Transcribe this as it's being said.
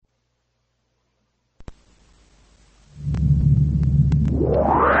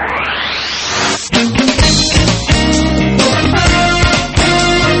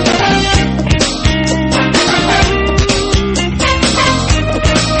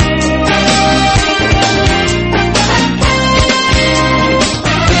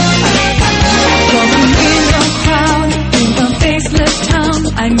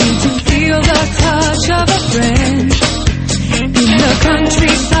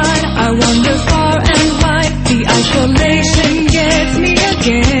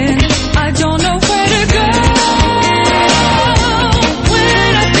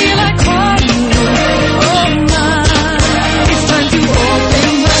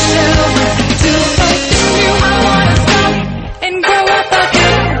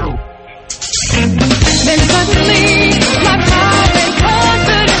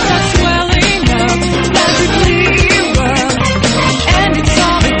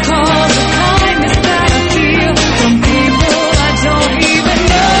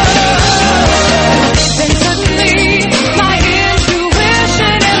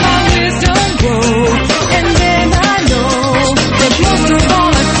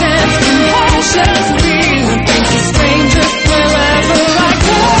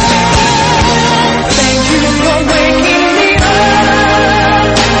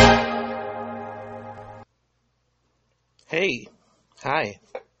Hi.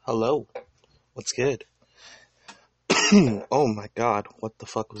 Hello. What's good? Oh my god, what the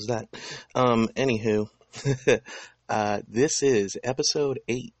fuck was that? Anywho, this is episode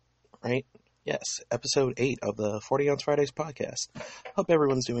 8, right? Yes, episode 8 of the 40 Ounce Fridays podcast. Hope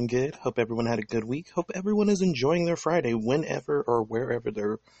everyone's doing good. Hope everyone had a good week. Hope everyone is enjoying their Friday whenever or wherever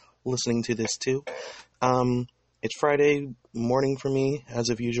they're listening to this too. It's Friday morning for me. As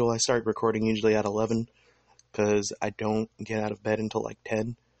of usual, I start recording usually at 11 because I don't get out of bed until like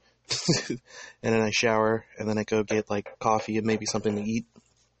 10. And then I shower, and then I go get like coffee and maybe something to eat.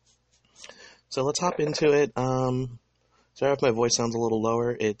 So let's hop into it. Sorry if my voice sounds a little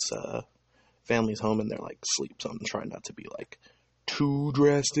lower. It's family's home and they're like asleep, so I'm trying not to be like too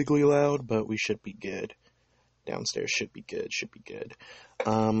drastically loud, but we should be good. Downstairs should be good.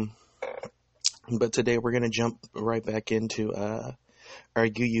 But today we're gonna jump right back into our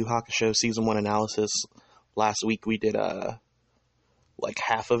Yu Yu Hakusho season 1 analysis. Last week we did like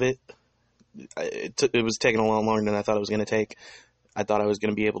half of it. It was taking a lot longer than I thought it was going to take. I thought I was going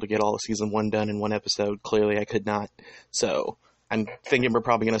to be able to get all of season 1 done in one episode. Clearly I could not. So I'm thinking we're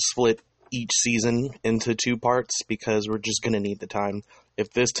probably going to split each season into 2 parts because we're just going to need the time.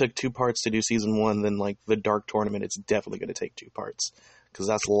 If this took 2 parts to do season 1, then like the Dark Tournament, it's definitely going to take 2 parts because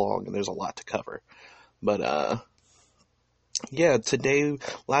that's long and there's a lot to cover. But yeah,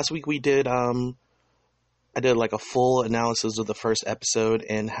 last week we did I did like a full analysis of the first episode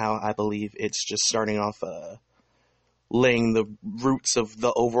and how I believe it's just starting off laying the roots of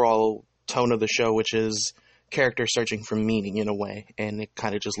the overall tone of the show, which is characters searching for meaning in a way, and it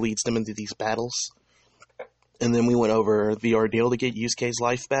kind of just leads them into these battles. And then we went over the ordeal to get Yusuke's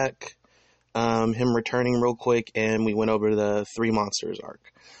life back, him returning real quick, and we went over the 3 Monsters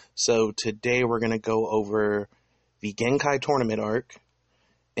arc. So today we're going to go over the Genkai Tournament arc,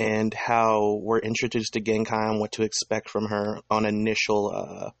 and how we're introduced to Genkai and what to expect from her on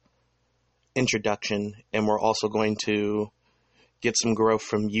initial introduction. And we're also going to get some growth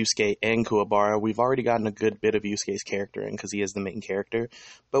from Yusuke and Kuwabara. We've already gotten a good bit of Yusuke's character in because he is the main character,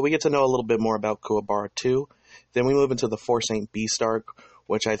 but we get to know a little bit more about Kuwabara too. Then we move into the 4 Saint Beast arc,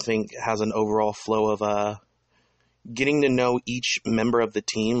 which I think has an overall flow of getting to know each member of the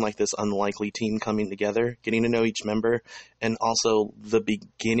team, like this unlikely team coming together, getting to know each member, and also the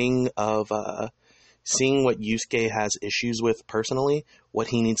beginning of seeing what Yusuke has issues with personally, what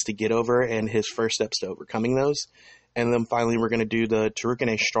he needs to get over, and his first steps to overcoming those. And then finally we're going to do the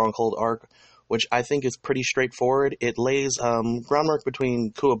Tarukane Stronghold arc, which I think is pretty straightforward. It lays groundwork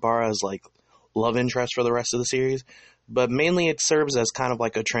between Kuwabara's like love interest for the rest of the series, but mainly it serves as kind of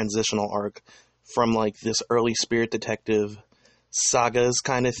like a transitional arc from like this early Spirit Detective sagas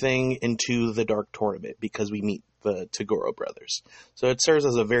kind of thing into the Dark Tournament because we meet the Toguro brothers. So it serves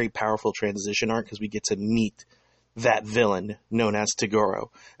as a very powerful transition arc because we get to meet that villain known as Toguro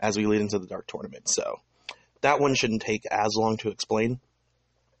as we lead into the Dark Tournament. So that one shouldn't take as long to explain.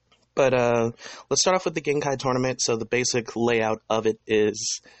 But let's start off with the Genkai Tournament. So the basic layout of it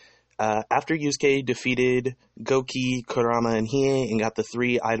is after Yusuke defeated Goki, Kurama, and Hiei and got the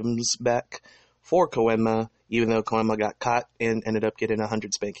 3 items back for Koenma, even though Koenma got caught and ended up getting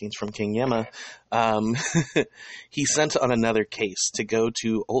 100 spankings from King Yema, he sent on another case to go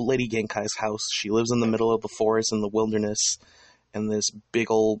to Old Lady Genkai's house. She lives in the middle of the forest in the wilderness in this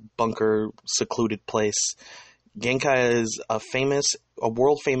big old bunker secluded place. Genkai is a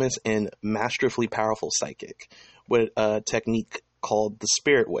world-famous and masterfully powerful psychic with a technique called the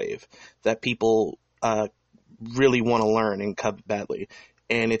Spirit Wave that people really want to learn and covet badly.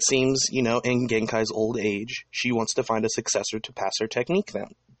 And it seems, in Genkai's old age, she wants to find a successor to pass her technique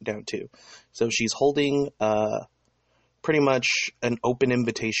down to. So she's holding pretty much an open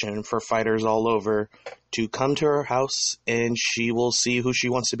invitation for fighters all over to come to her house, and she will see who she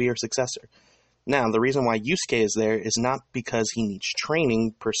wants to be her successor. Now, the reason why Yusuke is there is not because he needs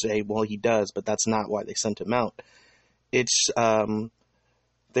training, per se. Well, he does, but that's not why they sent him out. It's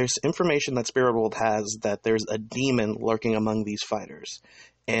there's information that Spirit World has that there's a demon lurking among these fighters.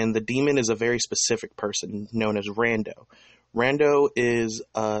 And the demon is a very specific person known as Rando. Rando is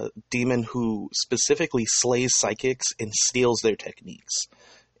a demon who specifically slays psychics and steals their techniques.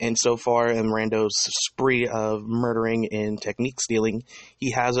 And so far in Rando's spree of murdering and technique stealing,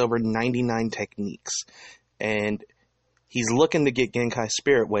 he has over 99 techniques. And he's looking to get Genkai's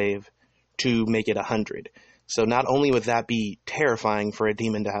Spirit Wave to make it 100. So not only would that be terrifying for a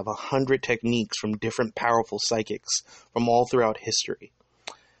demon to have 100 techniques from different powerful psychics from all throughout history,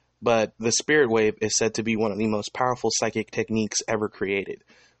 but the Spirit Wave is said to be one of the most powerful psychic techniques ever created.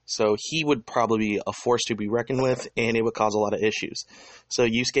 So he would probably be a force to be reckoned with, and it would cause a lot of issues. So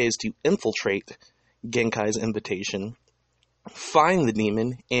Yusuke is to infiltrate Genkai's invitation find the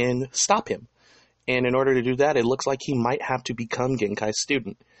demon and stop him. And in order to do that, it looks like he might have to become Genkai's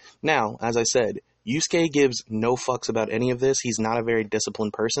student. Now, as I said, Yusuke gives no fucks about any of this. He's not a very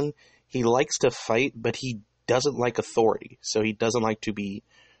disciplined person. He likes to fight, but he doesn't like authority. So he doesn't like to be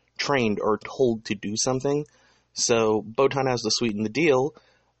trained or told to do something. So Botan has to sweeten the deal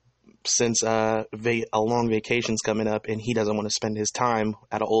since a long vacation's coming up and he doesn't want to spend his time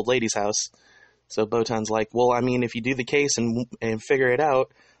at an old lady's house. So Botan's like, well, I mean, if you do the case and figure it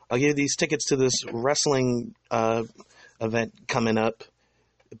out, I'll give you these tickets to this wrestling event coming up.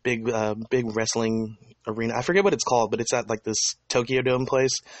 Big wrestling arena. I forget what it's called, but it's at like this Tokyo Dome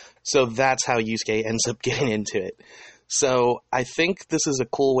place. So that's how Yusuke ends up getting into it. So I think this is a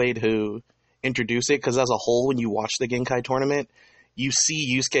cool way to introduce it, because as a whole, when you watch the Genkai tournament, you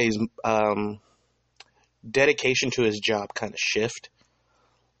see Yusuke's dedication to his job kind of shift.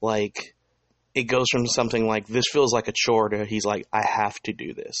 Like, it goes from something like, this feels like a chore, to he's like, I have to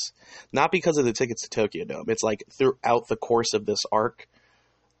do this. Not because of the tickets to Tokyo Dome. It's like throughout the course of this arc,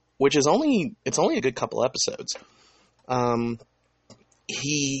 which is only a good couple episodes.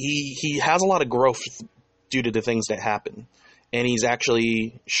 He has a lot of growth due to the things that happen. And he's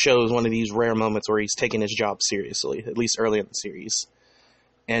actually shows one of these rare moments where he's taking his job seriously, at least early in the series.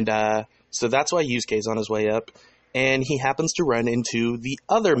 And so that's why Yusuke's on his way up. And he happens to run into the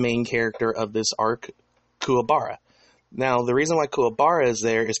other main character of this arc, Kuwabara. Now, the reason why Kuwabara is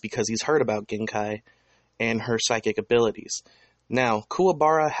there is because he's heard about Genkai and her psychic abilities. Now,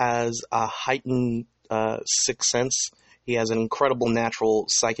 Kuwabara has a heightened sixth sense. He has an incredible natural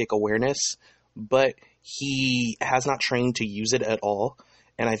psychic awareness, but he has not trained to use it at all.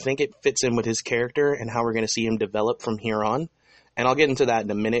 And I think it fits in with his character and how we're going to see him develop from here on. And I'll get into that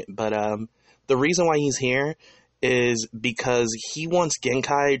in a minute, but the reason why he's here is because he wants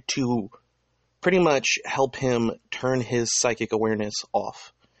Genkai to pretty much help him turn his psychic awareness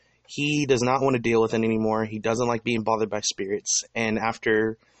off. He does not want to deal with it anymore. He doesn't like being bothered by spirits. And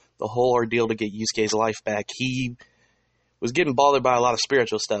after the whole ordeal to get Yusuke's life back, he was getting bothered by a lot of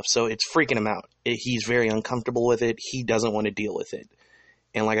spiritual stuff. So it's freaking him out. He's very uncomfortable with it. He doesn't want to deal with it.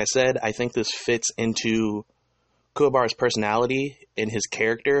 And like I said, I think this fits into Kuwabara's personality and his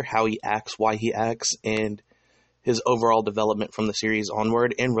character, how he acts, why he acts, and his overall development from the series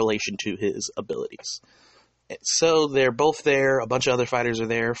onward in relation to his abilities. So they're both there. A bunch of other fighters are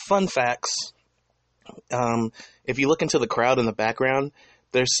there. Fun facts. If you look into the crowd in the background,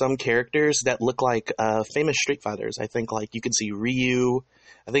 there's some characters that look like famous Street Fighters. I think like you can see Ryu.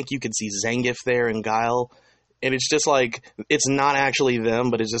 I think you can see Zangief there and Guile. And it's just like, it's not actually them,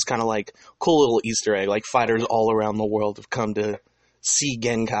 but it's just kind of like cool little Easter egg. Like fighters all around the world have come to see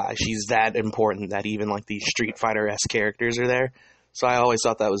Genkai. She's that important that even like these Street Fighter-esque characters are there. So I always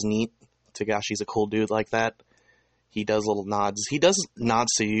thought that was neat. Tagashi's a cool dude like that. He does little nods. He does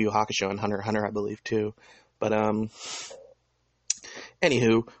nods to Yu Yu Hakusho and Hunter x Hunter, I believe, too. But,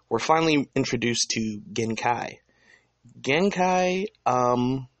 anywho, we're finally introduced to Genkai. Genkai,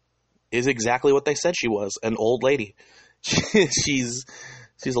 is exactly what they said she was, an old lady. She's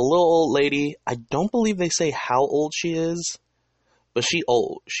a little old lady. I don't believe they say how old she is, but she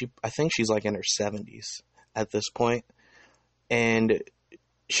old. I think she's like in her 70s at this point. And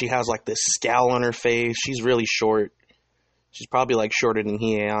she has like this scowl on her face. She's really short. She's probably like shorter than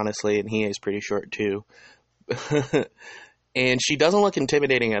Hiei, honestly, and Hiei's pretty short too. And she doesn't look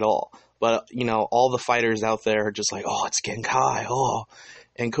intimidating at all. But, you know, all the fighters out there are just like, oh, it's Genkai, oh.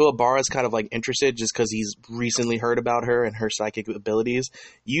 And Kuwabara's kind of like interested just because he's recently heard about her and her psychic abilities.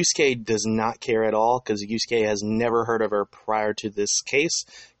 Yusuke does not care at all because Yusuke has never heard of her prior to this case.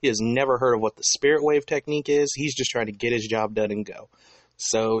 He has never heard of what the spirit wave technique is. He's just trying to get his job done and go.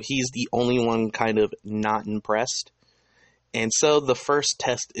 So he's the only one kind of not impressed. And so the first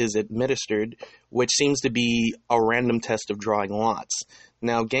test is administered, which seems to be a random test of drawing lots.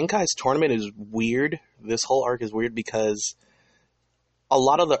 Now, Genkai's tournament is weird. This whole arc is weird because a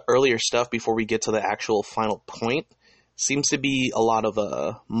lot of the earlier stuff before we get to the actual final point seems to be a lot of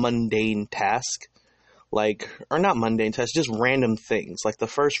a mundane task. Like, or not mundane tasks, just random things. Like the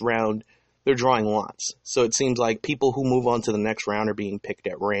first round, they're drawing lots. So it seems like people who move on to the next round are being picked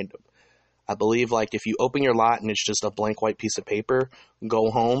at random. I believe, like, if you open your lot and it's just a blank white piece of paper,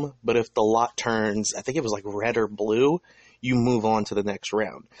 go home. But if the lot turns, I think it was like red or blue, you move on to the next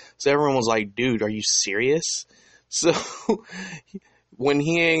round. So everyone was like, dude, are you serious? So when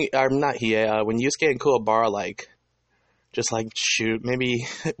Yusuke and Kuwabara, like, just like, shoot, maybe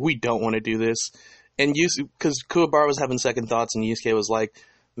we don't want to do this. And because Kuwabara was having second thoughts and Yusuke was like,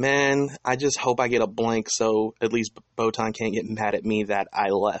 man, I just hope I get a blank so at least Botan can't get mad at me that I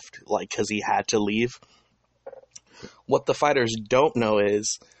left, like, because he had to leave. What the fighters don't know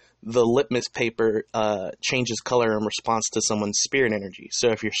is the litmus paper changes color in response to someone's spirit energy. So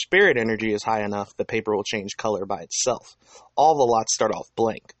if your spirit energy is high enough, the paper will change color by itself. All the lots start off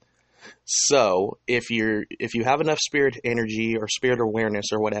blank. So if you have enough spirit energy or spirit awareness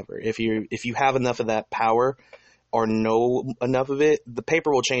or whatever, if you have enough of that power or know enough of it, the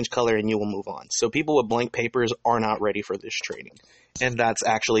paper will change color and you will move on. So people with blank papers are not ready for this training. And that's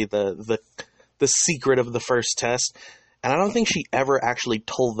actually the secret of the first test. And I don't think she ever actually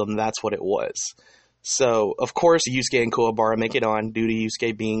told them that's what it was. So, of course, Yusuke and Kuwabara make it on due to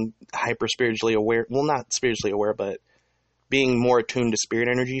Yusuke being hyper spiritually aware. Well, not spiritually aware, but being more attuned to spirit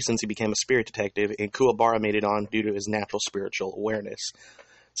energy since he became a spirit detective. And Kuwabara made it on due to his natural spiritual awareness.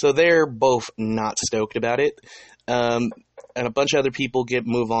 So they're both not stoked about it. And a bunch of other people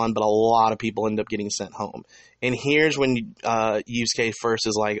move on, but a lot of people end up getting sent home. And here's when Yusuke first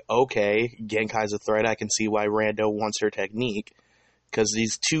is like, okay, Genkai's a threat. I can see why Rando wants her technique. Because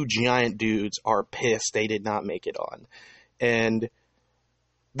these two giant dudes are pissed they did not make it on. And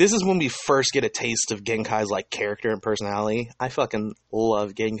this is when we first get a taste of Genkai's like character and personality. I fucking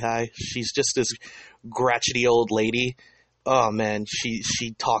love Genkai. She's just this gratchety old lady. Oh man,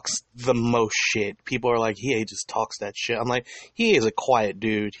 she talks the most shit. People are like, he just talks that shit. I'm like, he is a quiet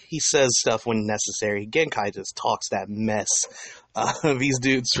dude. He says stuff when necessary. Genkai just talks that mess. These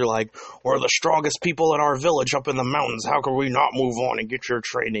dudes are like, we're the strongest people in our village up in the mountains. How can we not move on and get your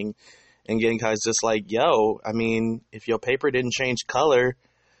training? And Genkai's just like, yo, I mean, if your paper didn't change color,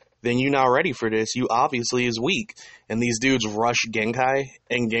 then you're not ready for this. You obviously is weak. And these dudes rush Genkai,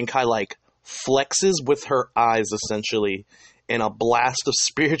 and Genkai like flexes with her eyes essentially, and a blast of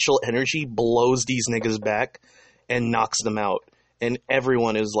spiritual energy blows these niggas back and knocks them out. And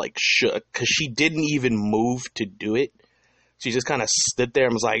everyone is like shook because she didn't even move to do it. She just kind of stood there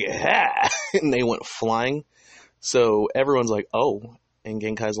and was like, ha! And they went flying. So everyone's like, oh. And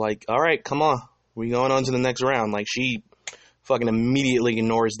Genkai's like, all right, come on. We're going on to the next round. Like, she fucking immediately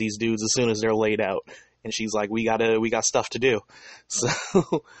ignores these dudes as soon as they're laid out. And she's like, we got stuff to do.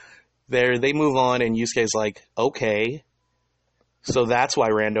 So they move on, and Yusuke's like, okay. So that's why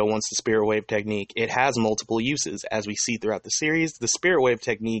Rando wants the Spirit Wave technique. It has multiple uses. As we see throughout the series, the Spirit Wave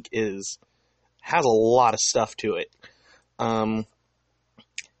technique has a lot of stuff to it. And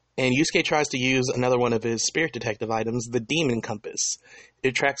Yusuke tries to use another one of his spirit detective items, the Demon Compass.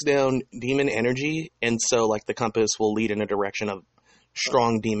 It tracks down demon energy, and so like the compass will lead in a direction of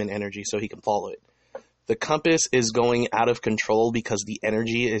strong demon energy so he can follow it. The compass is going out of control because the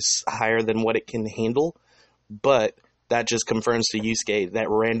energy is higher than what it can handle, but that just confirms to Yusuke that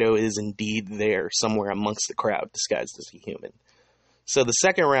Rando is indeed there somewhere amongst the crowd disguised as a human. So the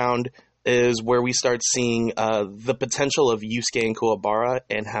second round is where we start seeing the potential of Yusuke and Kuwabara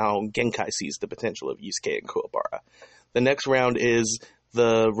and how Genkai sees the potential of Yusuke and Kuwabara. The next round is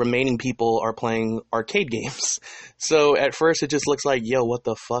the remaining people are playing arcade games. So at first it just looks like, yo, what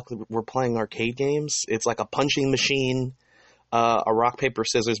the fuck? We're playing arcade games? It's like a punching machine, a rock, paper,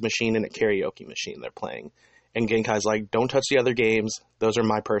 scissors machine, and a karaoke machine they're playing. And Genkai's like, don't touch the other games. Those are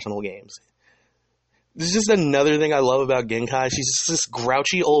my personal games. This is just another thing I love about Genkai. She's just this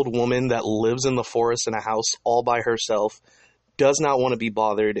grouchy old woman that lives in the forest in a house all by herself, does not want to be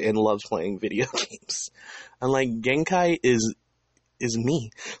bothered, and loves playing video games. I'm like, Genkai is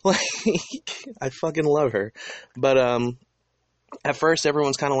me. Like, I fucking love her. But at first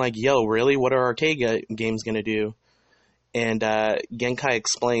everyone's kind of like, yo, really? What are arcade games going to do? And Genkai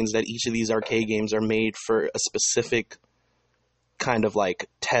explains that each of these arcade games are made for a specific kind of like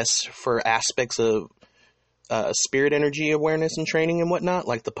test for aspects of spirit energy awareness and training and whatnot.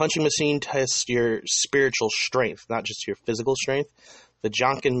 Like the punching machine tests your spiritual strength, not just your physical strength. The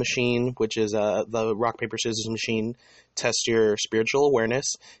Jonkin machine, which is the rock, paper, scissors machine, tests your spiritual awareness.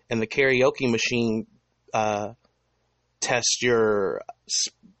 And the karaoke machine tests your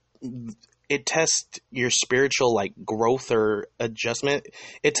spiritual like growth or adjustment.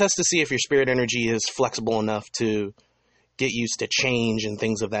 It tests to see if your spirit energy is flexible enough to get used to change and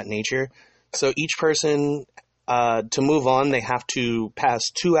things of that nature. So each person, to move on, they have to pass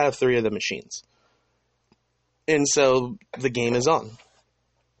 2 out of 3 of the machines. And so the game is on.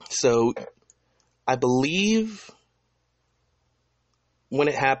 So I believe when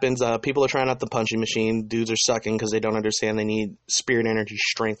it happens, people are trying out the punching machine. Dudes are sucking because they don't understand they need spirit energy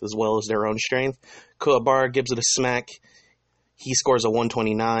strength as well as their own strength. Kuwabara gives it a smack. He scores a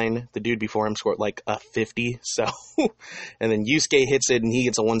 129. The dude before him scored like a 50. So, and then Yusuke hits it and he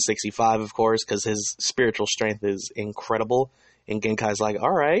gets a 165, of course, because his spiritual strength is incredible. And Genkai's like, all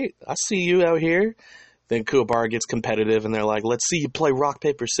right, I see you out here. Then Kuwabara gets competitive and they're like, let's see you play rock,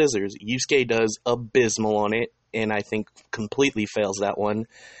 paper, scissors. Yusuke does abysmal on it. and I think completely fails that one.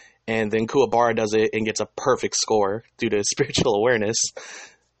 And then Kuwabara does it and gets a perfect score due to spiritual awareness.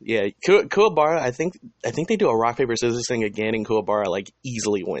 Yeah, Kuwabara, I think they do a rock paper scissors thing again, and Kuwabara like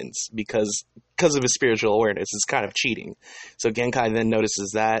easily wins because of his spiritual awareness. It's kind of cheating. So Genkai then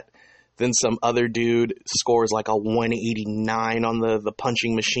notices that. Then some other dude scores like a 189 on the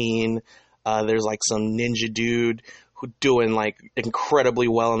punching machine. There's like some ninja dude who doing like incredibly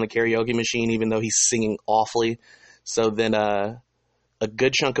well on the karaoke machine, even though he's singing awfully. So then a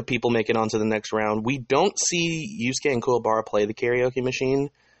good chunk of people make it onto the next round. We don't see Yusuke and Kuwabara play the karaoke machine,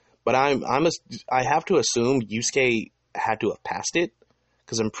 but I have to assume Yusuke had to have passed it,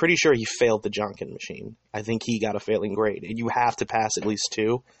 because I'm pretty sure he failed the Jonkin machine. I think he got a failing grade. You have to pass at least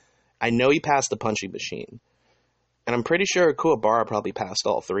 2. I know he passed the punching machine. And I'm pretty sure Kuwabara probably passed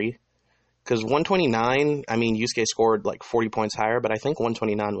all 3. Because 129, I mean, Yusuke scored like 40 points higher, but I think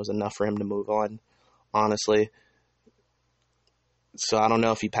 129 was enough for him to move on, honestly. So I don't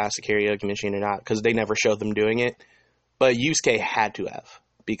know if he passed the karaoke machine or not, because they never showed them doing it. But Yusuke had to have,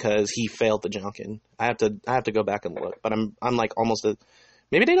 because he failed the Jonkin. I have to go back and look, but I'm like almost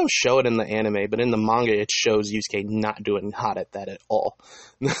maybe they don't show it in the anime, but in the manga it shows Yusuke not doing hot at that at all.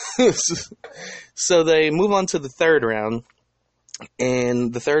 So they move on to the third round,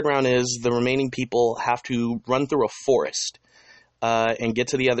 and the third round is the remaining people have to run through a forest and get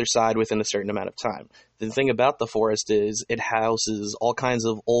to the other side within a certain amount of time. The thing about the forest is it houses all kinds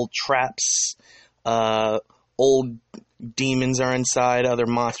of old traps, old demons are inside, other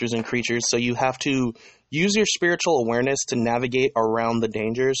monsters and creatures, so you have to use your spiritual awareness to navigate around the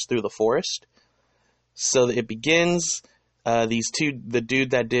dangers through the forest. So it begins, the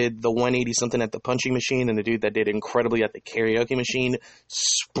dude that did the 180 something at the punching machine and the dude that did incredibly at the karaoke machine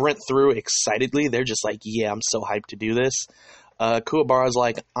sprint through excitedly. They're just like, yeah, I'm so hyped to do this. Kuwabara's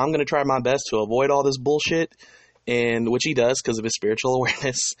like, I'm going to try my best to avoid all this bullshit, and which he does because of his spiritual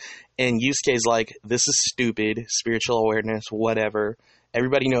awareness. And Yusuke's like, this is stupid, spiritual awareness, whatever.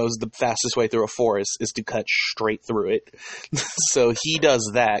 Everybody knows the fastest way through a forest is to cut straight through it. So he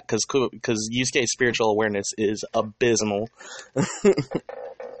does that because Yusuke's spiritual awareness is abysmal.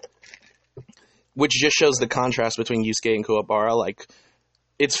 Which just shows the contrast between Yusuke and Kuwabara. Like,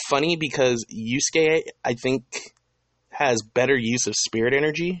 it's funny because Yusuke, I think, has better use of spirit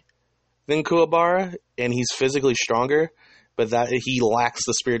energy than Kuwabara, and he's physically stronger, but that he lacks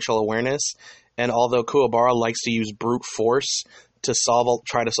the spiritual awareness. And although Kuwabara likes to use brute force to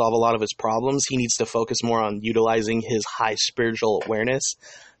try to solve a lot of his problems, he needs to focus more on utilizing his high spiritual awareness.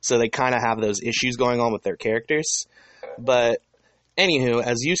 So they kind of have those issues going on with their characters. But anywho,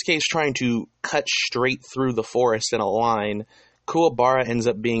 as Yusuke's trying to cut straight through the forest in a line, Kuwabara ends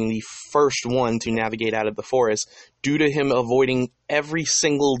up being the first one to navigate out of the forest due to him avoiding every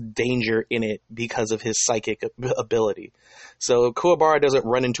single danger in it because of his psychic ability. So Kuwabara doesn't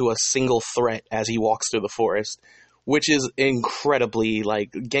run into a single threat as he walks through the forest, which is incredibly,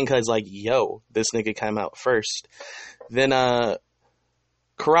 like, Genkai's like, yo, this nigga came out first. Then,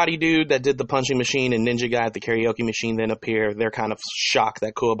 Karate dude that did the punching machine and ninja guy at the karaoke machine then appear. They're kind of shocked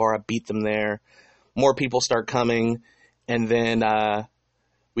that Kuwabara beat them there. More people start coming, and then,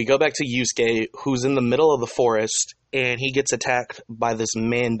 we go back to Yusuke, who's in the middle of the forest, and he gets attacked by this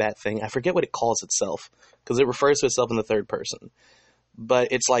man-bat thing. I forget what it calls itself, because it refers to itself in the third person. But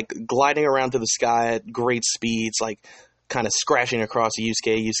it's like gliding around through the sky at great speeds, like kind of scratching across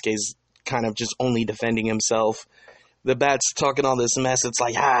Yusuke. Yusuke's kind of just only defending himself. The bat's talking all this mess. It's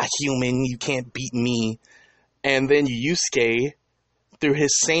like, human, you can't beat me. And then Yusuke, through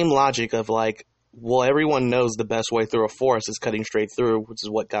his same logic of like, well, everyone knows the best way through a forest is cutting straight through, which is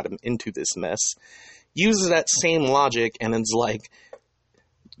what got him into this mess, uses that same logic and it's like,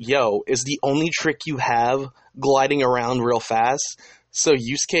 yo, is the only trick you have gliding around real fast? So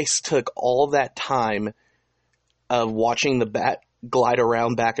Yusuke took all that time of watching the bat glide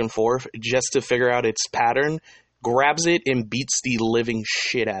around back and forth just to figure out its pattern, grabs it, and beats the living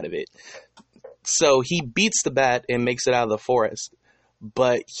shit out of it. So he beats the bat and makes it out of the forest,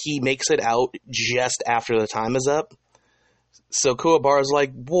 but he makes it out just after the time is up. So Kuwabara's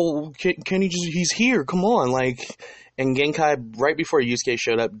like, well, can he just, he's here, come on, like, and Genkai, right before Yusuke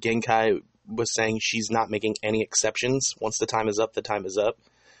showed up, Genkai was saying she's not making any exceptions. Once the time is up, the time is up.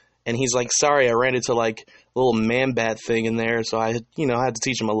 And he's like, sorry, I ran into like a little man-bat thing in there, so I had to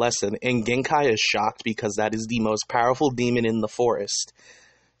teach him a lesson. And Genkai is shocked because that is the most powerful demon in the forest.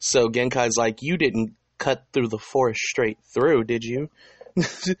 So Genkai's like, you didn't cut through the forest straight through, did you?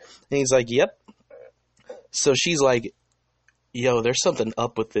 And he's like, yep. So she's like, yo, there's something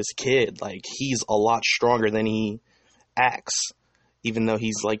up with this kid. Like, he's a lot stronger than he acts, even though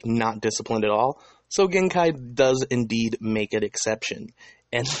he's like not disciplined at all. So Genkai does indeed make an exception,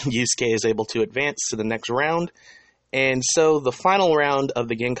 and Yusuke is able to advance to the next round. And so the final round of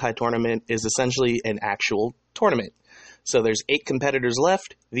the Genkai tournament is essentially an actual tournament. So there's 8 competitors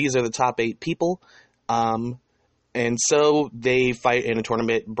left. These are the top 8 people. And so they fight in a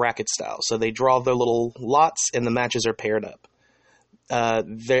tournament bracket style. So they draw their little lots and the matches are paired up.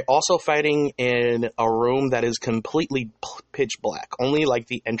 They're also fighting in a room that is completely pitch black. Only like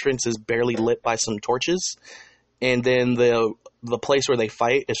the entrance is barely lit by some torches. And then the place where they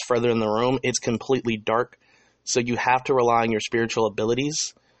fight is further in the room. It's completely dark. So you have to rely on your spiritual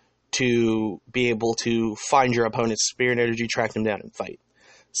abilities to be able to find your opponent's spirit energy, track them down, and fight.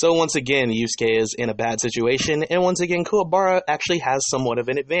 So once again, Yusuke is in a bad situation, and once again, Kuwabara actually has somewhat of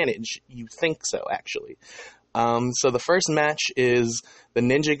an advantage. You think so, actually. So the first match is the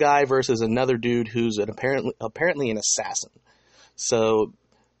ninja guy versus another dude who's apparently an assassin. So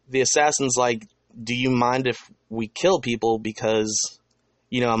the assassin's like, do you mind if we kill people because,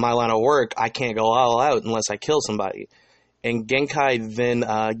 you know, in my line of work, I can't go all out unless I kill somebody. And Genkai then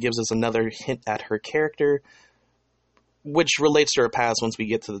gives us another hint at her character, which relates to her past once we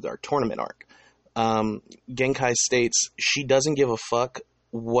get to the Dark Tournament arc. Genkai states she doesn't give a fuck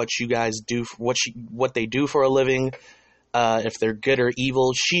what you guys do, what they do for a living, if they're good or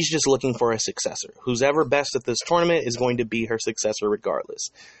evil. She's just looking for a successor. Who's ever best at this tournament is going to be her successor regardless.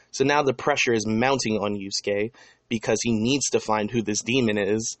 So now the pressure is mounting on Yusuke because he needs to find who this demon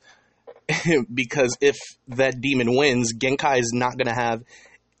is. Because if that demon wins, Genkai is not going to have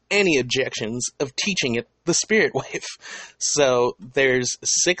any objections of teaching it the spirit wave. So there's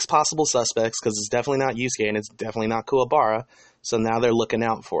 6 possible suspects because it's definitely not Yusuke and it's definitely not Kuwabara. So now they're looking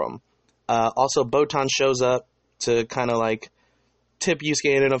out for him. Also, Botan shows up to kind of like tip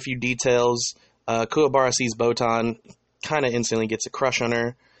Yusuke in a few details. Kuwabara sees Botan, kind of instantly gets a crush on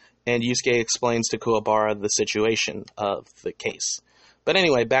her, and Yusuke explains to Kuwabara the situation of the case. But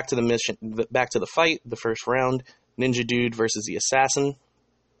anyway, back to the mission, back to the fight, the first round, Ninja Dude versus the Assassin.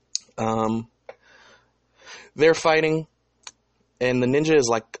 They're fighting, and the ninja is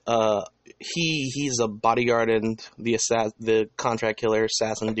like, he's a bodyguard and the contract killer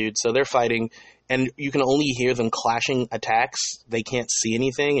assassin dude. So they're fighting, and you can only hear them clashing attacks. They can't see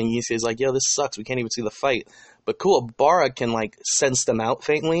anything, and Yusuke's like, yo, this sucks. We can't even see the fight. But Kuwabara can like sense them out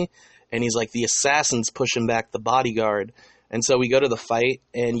faintly, and he's like, the assassin's pushing back the bodyguard. And so we go to the fight,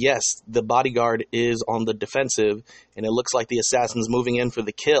 and yes, the bodyguard is on the defensive, and it looks like the assassin's moving in for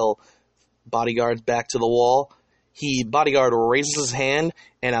the kill. Bodyguard's back to the wall. Bodyguard raises his hand,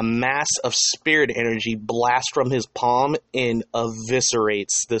 and a mass of spirit energy blasts from his palm and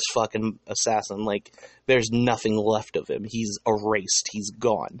eviscerates this fucking assassin. Like, there's nothing left of him. He's erased. He's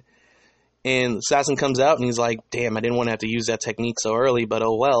gone. And the assassin comes out, and he's like, damn, I didn't want to have to use that technique so early, but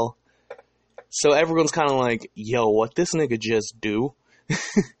oh well. So everyone's kind of like, yo, what this nigga just do?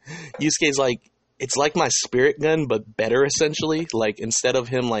 Yusuke's like, it's like my spirit gun, but better, essentially. Like, instead of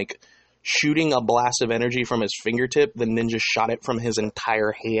him, like, shooting a blast of energy from his fingertip, the ninja shot it from his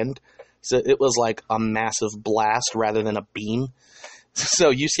entire hand. So it was like a massive blast rather than a beam.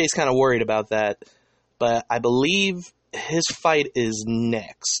 So Yusuke's kind of worried about that. But I believe his fight is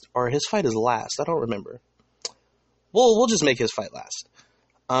next. Or his fight is last. I don't remember. We'll just make his fight last.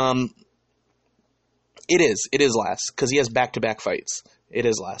 It is last, because he has back-to-back fights. It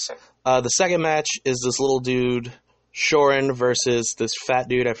is last. The second match is this little dude, Shorin, versus this fat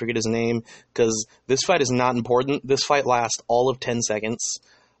dude, I forget his name, because this fight is not important. This fight lasts all of 10 seconds.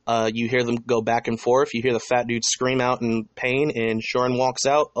 You hear them go back and forth. You hear the fat dude scream out in pain, and Shorin walks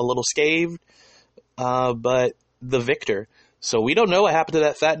out a little scathed, but the victor. So we don't know what happened to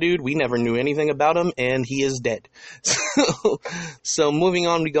that fat dude. We never knew anything about him, and he is dead. So moving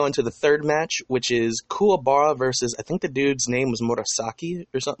on, we go into the third match, which is Kuwabara versus, I think the dude's name was Murasaki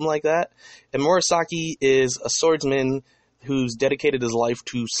or something like that. And Murasaki is a swordsman who's dedicated his life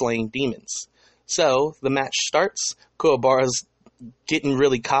to slaying demons. So the match starts. Kuwabara's getting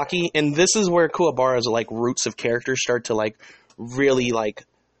really cocky, and this is where Kuwabara's like roots of character start to like really like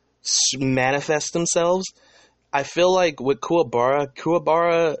manifest themselves. I feel like with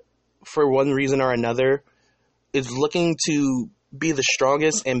Kuwabara, for one reason or another, is looking to be the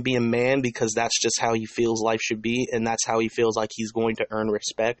strongest and be a man because that's just how he feels life should be, and that's how he feels like he's going to earn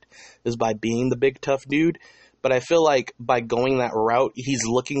respect, is by being the big tough dude. But I feel like by going that route, he's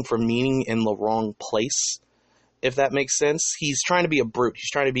looking for meaning in the wrong place, if that makes sense. He's trying to be a brute.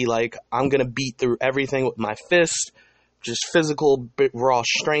 He's trying to be like, I'm going to beat through everything with my fist, just physical, raw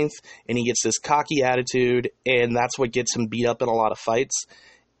strength, and he gets this cocky attitude, and that's what gets him beat up in a lot of fights.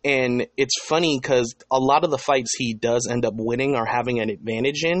 And it's funny because a lot of the fights he does end up winning or having an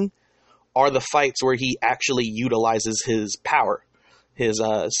advantage in are the fights where he actually utilizes his power, his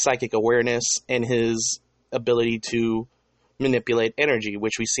psychic awareness, and his ability to manipulate energy,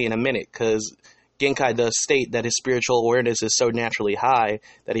 which we see in a minute, because Genkai does state that his spiritual awareness is so naturally high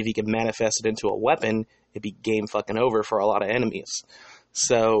that if he could manifest it into a weapon, it'd be game fucking over for a lot of enemies.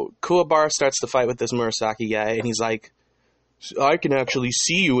 So Kuwabara starts to fight with this Murasaki guy, and he's like, I can actually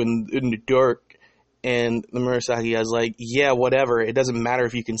see you in the dark. And the Murasaki guy's like, yeah, whatever. It doesn't matter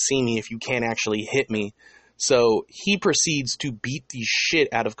if you can see me if you can't actually hit me. So he proceeds to beat the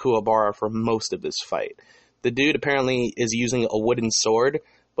shit out of Kuwabara for most of this fight. The dude apparently is using a wooden sword,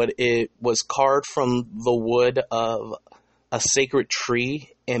 but it was carved from the wood of a sacred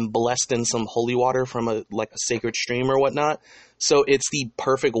tree and blessed in some holy water from a sacred stream or whatnot. So it's the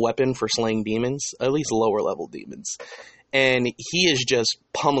perfect weapon for slaying demons, at least lower level demons. And he is just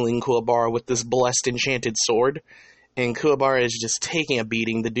pummeling Kuwabara with this blessed enchanted sword. And Kuwabara is just taking a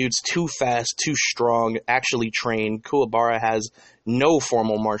beating. The dude's too fast, too strong, actually trained. Kuwabara has no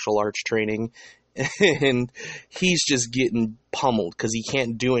formal martial arts training. And he's just getting pummeled because he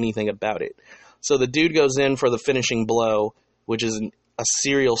can't do anything about it. So the dude goes in for the finishing blow, which is a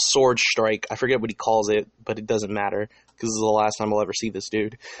serial sword strike. I forget what he calls it, but it doesn't matter because this is the last time I'll ever see this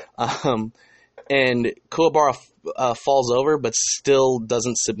dude. And Kuwabara falls over, but still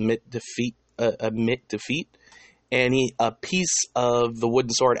doesn't admit defeat. And a piece of the wooden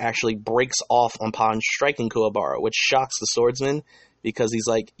sword actually breaks off upon striking Kuwabara, which shocks the swordsman because he's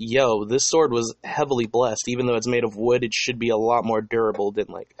like, yo, this sword was heavily blessed. Even though it's made of wood, it should be a lot more durable than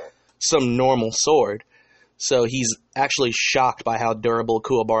some normal sword. So he's actually shocked by how durable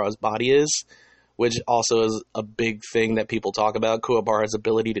Kuwabara's body is, which also is a big thing that people talk about, Kuwabara's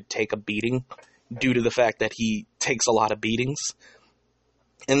ability to take a beating due to the fact that he takes a lot of beatings.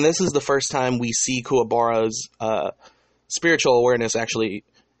 And this is the first time we see Kuwabara's spiritual awareness actually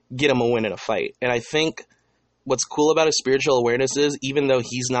get him a win in a fight. And I think what's cool about his spiritual awareness is, even though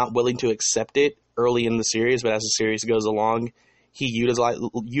he's not willing to accept it early in the series, but as the series goes along, he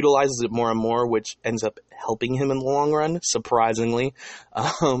utilizes it more and more, which ends up helping him in the long run, surprisingly.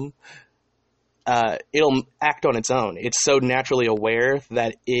 It'll act on its own. It's so naturally aware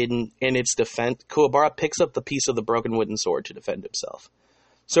that in its defense, Kuwabara picks up the piece of the broken wooden sword to defend himself.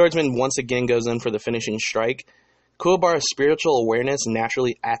 Swordsman once again goes in for the finishing strike. Kuwabara's spiritual awareness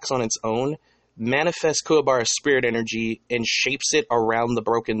naturally acts on its own, manifests Kuwabara's spirit energy, and shapes it around the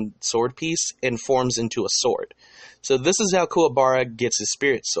broken sword piece and forms into a sword. So this is how Kuwabara gets his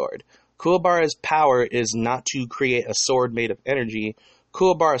spirit sword. Kuwabara's power is not to create a sword made of energy.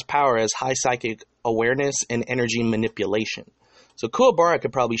 Kuwabara's power is high psychic awareness and energy manipulation. So Kuwabara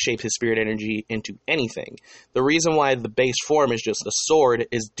could probably shape his spirit energy into anything. The reason why the base form is just a sword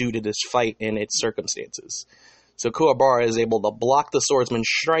is due to this fight and its circumstances. So Kuwabara is able to block the swordsman's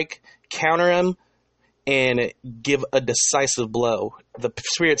strike, counter him, and give a decisive blow. The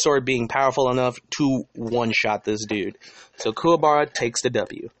spirit sword being powerful enough to one-shot this dude. So Kuwabara takes the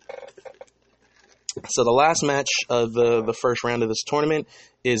W. So the last match of the first round of this tournament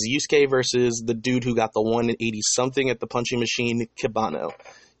is Yusuke versus the dude who got the 180-something at the punching machine, Kibano.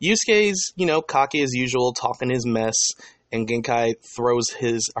 Yusuke's, cocky as usual, talking his mess, and Genkai throws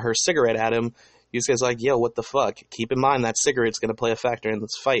her cigarette at him. Yusuke's like, yo, what the fuck? Keep in mind that cigarette's going to play a factor in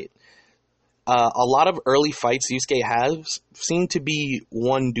this fight. A lot of early fights Yusuke has seem to be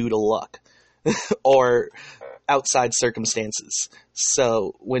won due to luck or outside circumstances.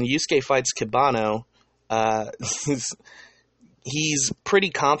 So when Yusuke fights Kibano, he's pretty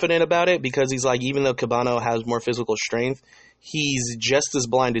confident about it because he's like, even though Kibano has more physical strength, he's just as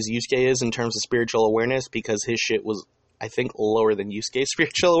blind as Yusuke is in terms of spiritual awareness because his shit was, I think, lower than Yusuke's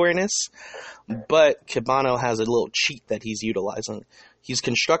spiritual awareness. But Kibano has a little cheat that he's utilizing. He's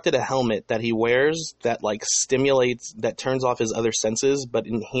constructed a helmet that he wears that stimulates, that turns off his other senses but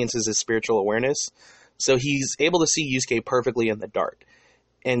enhances his spiritual awareness. So he's able to see Yusuke perfectly in the dark.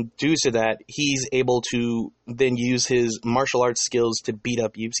 And due to that, he's able to then use his martial arts skills to beat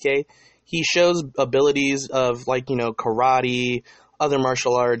up Yusuke. He shows abilities of karate, other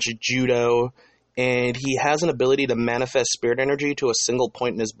martial arts, judo, and he has an ability to manifest spirit energy to a single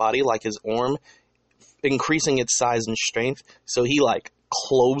point in his body, like his arm, increasing its size and strength. So he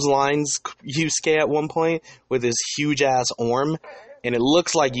clotheslines Yusuke at one point with his huge ass arm, and it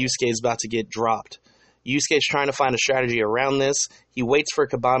looks like Yusuke is about to get dropped. Yusuke's trying to find a strategy around this. He waits for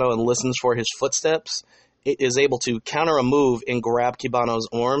Kibano and listens for his footsteps. It is able to counter a move and grab Kibano's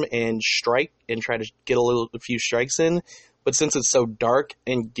arm and strike and try to get a few strikes in. But since it's so dark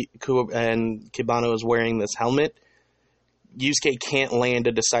and Kibano is wearing this helmet, Yusuke can't land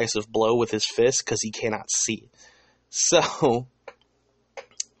a decisive blow with his fist because he cannot see. So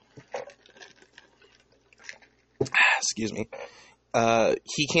excuse me,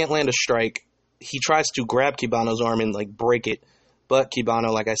 he can't land a strike. He tries to grab Kibano's arm and, like, break it, but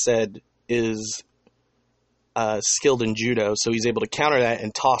Kibano, like I said, is skilled in judo, so he's able to counter that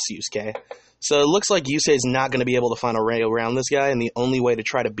and toss Yusuke. So it looks like Yusuke is not going to be able to find a way around this guy, and the only way to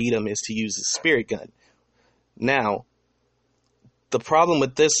try to beat him is to use his spirit gun. Now, the problem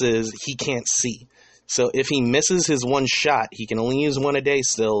with this is he can't see. So if he misses his one shot, he can only use one a day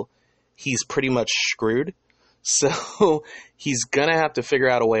still, he's pretty much screwed. So he's going to have to figure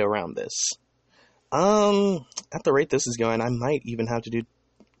out a way around this. At the rate this is going, I might even have to do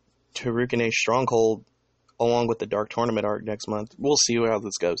Tarukane's Stronghold along with the Dark Tournament arc next month. We'll see how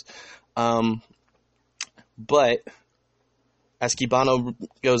this goes. But as Kibano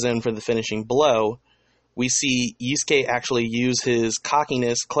goes in for the finishing blow, we see Yusuke actually use his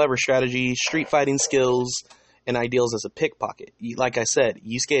cockiness, clever strategy, street fighting skills, and ideals as a pickpocket. Like I said,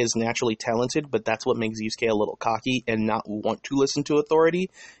 Yusuke is naturally talented, but that's what makes Yusuke a little cocky and not want to listen to authority.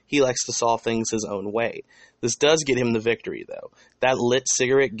 He likes to solve things his own way. This does get him the victory, though. That lit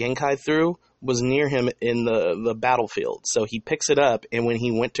cigarette Genkai threw was near him in the battlefield, so he picks it up, and when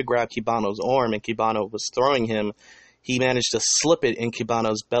he went to grab Kibano's arm and Kibano was throwing him, he managed to slip it in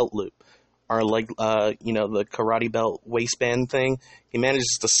Kibano's belt loop. Or like, the karate belt waistband thing. He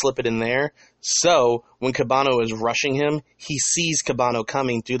manages to slip it in there. So when Kibano is rushing him, he sees Kibano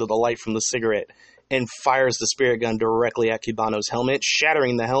coming due to the light from the cigarette and fires the spirit gun directly at Kibano's helmet,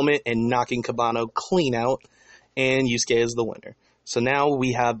 shattering the helmet and knocking Kibano clean out. And Yusuke is the winner. So now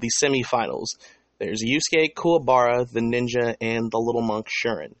we have the semifinals. There's Yusuke, Kuwabara, the ninja, and the little monk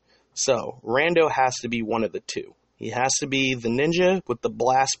Shuren. So Rando has to be one of the two. He has to be the ninja with the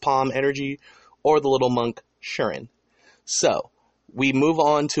blast palm energy or the little monk Shuren. So we move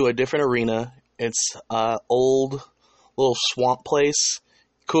on to a different arena. It's an old little swamp place.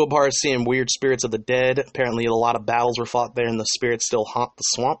 Kuwabara is seeing weird spirits of the dead. Apparently a lot of battles were fought there and the spirits still haunt the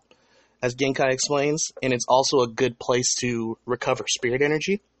swamp, as Genkai explains. And it's also a good place to recover spirit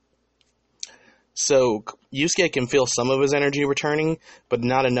energy. So Yusuke can feel some of his energy returning, but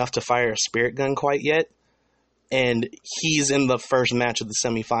not enough to fire a spirit gun quite yet. And he's in the first match of the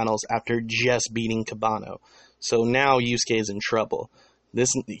semifinals after just beating Kibano. So now Yusuke is in trouble.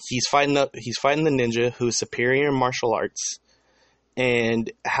 He's fighting the ninja who's superior in martial arts and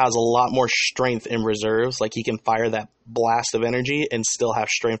has a lot more strength in reserves. Like, he can fire that blast of energy and still have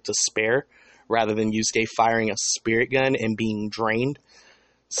strength to spare, rather than Yusuke firing a spirit gun and being drained.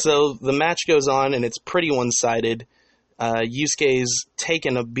 So the match goes on and it's pretty one-sided. Yusuke's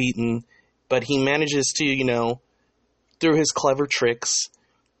taken a beating, but he manages to, through his clever tricks,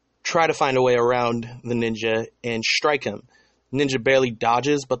 try to find a way around the ninja and strike him. Ninja barely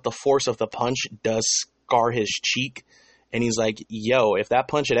dodges, but the force of the punch does scar his cheek. And he's like, yo, if that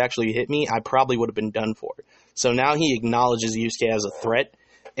punch had actually hit me, I probably would have been done for. So now he acknowledges Yusuke as a threat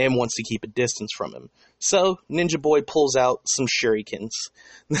and wants to keep a distance from him. So Ninja Boy pulls out some shurikens.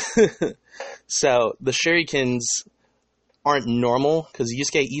 So the shurikens aren't normal because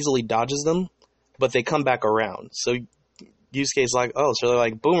Yusuke easily dodges them, but they come back around. So Yusuke's like, oh, so they're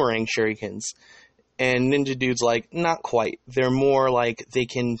like boomerang shurikens. And Ninja Dude's like, not quite. They're more like they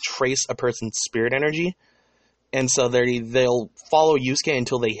can trace a person's spirit energy. And so they'll follow Yusuke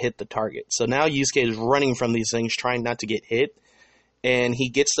until they hit the target. So now Yusuke is running from these things, trying not to get hit. And he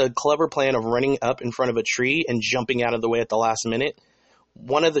gets a clever plan of running up in front of a tree and jumping out of the way at the last minute.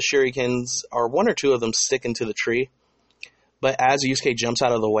 One of the shurikens, or one or two of them, stick into the tree. But as Yusuke jumps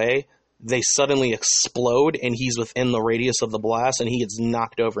out of the way, they suddenly explode, and he's within the radius of the blast, and he gets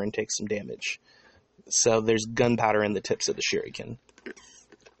knocked over and takes some damage. So there's gunpowder in the tips of the shuriken.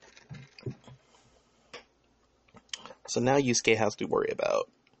 So now Yusuke has to worry about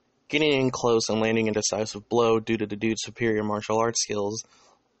getting in close and landing a decisive blow due to the dude's superior martial arts skills.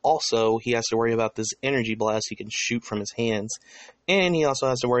 Also, he has to worry about this energy blast he can shoot from his hands. And he also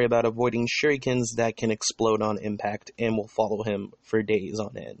has to worry about avoiding shurikens that can explode on impact and will follow him for days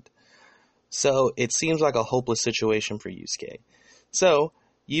on end. So it seems like a hopeless situation for Yusuke. So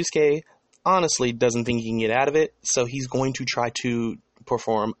Yusuke honestly doesn't think he can get out of it, so he's going to try to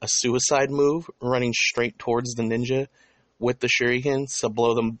perform a suicide move, running straight towards the ninja with the shurikens to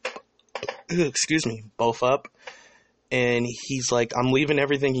blow them, both up. And he's like, I'm leaving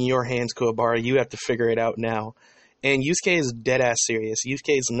everything in your hands, Kuwabara. You have to figure it out now. And Yusuke is dead-ass serious.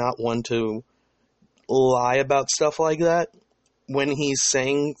 Yusuke is not one to lie about stuff like that. When he's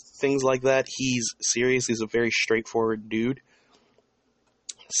saying things like that, he's serious. He's a very straightforward dude.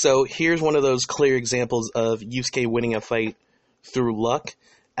 So here's one of those clear examples of Yusuke winning a fight through luck.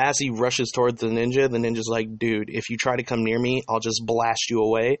 As he rushes towards the ninja's like, dude, if you try to come near me, I'll just blast you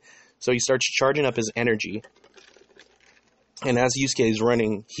away. So he starts charging up his energy. And as Yusuke is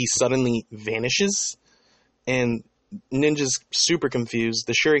running, he suddenly vanishes, and Ninja's super confused.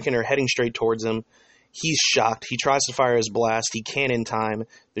 The shuriken are heading straight towards him. He's shocked. He tries to fire his blast. He can't in time.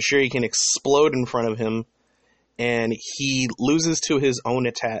 The shuriken explode in front of him, and he loses to his own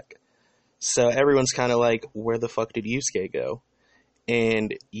attack. So everyone's kind of like, where the fuck did Yusuke go?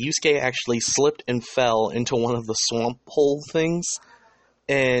 And Yusuke actually slipped and fell into one of the swamp hole things,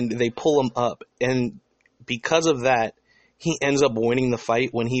 and they pull him up. And because of that, he ends up winning the fight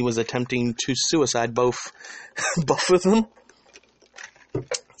when he was attempting to suicide both of them.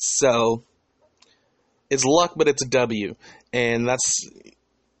 So it's luck, but it's a W. And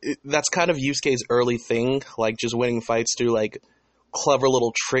that's kind of Yusuke's early thing, like just winning fights through like clever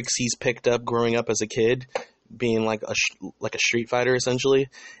little tricks he's picked up growing up as a kid, being like a street fighter essentially,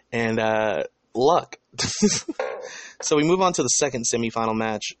 and luck. So we move on to the second semifinal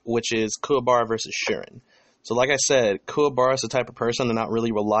match, which is Kuwabara versus Shuren. So like I said, Kuwabara is the type of person to not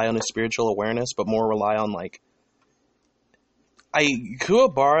really rely on his spiritual awareness, but more rely on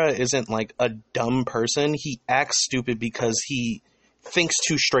Kuwabara isn't like a dumb person. He acts stupid because he thinks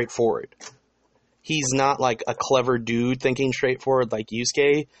too straightforward. He's not like a clever dude thinking straightforward like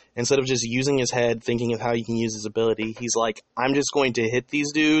Yusuke. Instead of just using his head, thinking of how he can use his ability, he's like, I'm just going to hit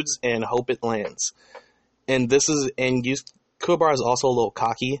these dudes and hope it lands. And Kuwabara is also a little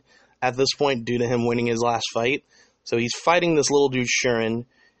cocky at this point due to him winning his last fight. So he's fighting this little dude Shuren,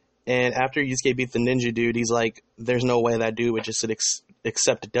 and after Yusuke beat the ninja dude, he's like, there's no way that dude would just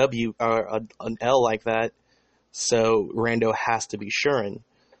accept a W or an L like that. So Rando has to be Shuren.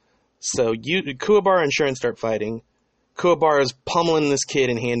 So Kuwabara and Shuren start fighting. Kuwabara is pummeling this kid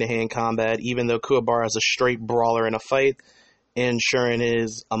in hand-to-hand combat, even though Kuwabara is a straight brawler in a fight, and Shuren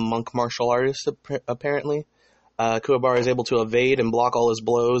is a monk martial artist, apparently. Kuwabara is able to evade and block all his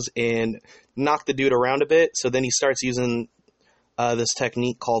blows and knock the dude around a bit, so then he starts using this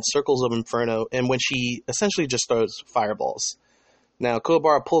technique called Circles of Inferno, in which he essentially just throws fireballs. Now,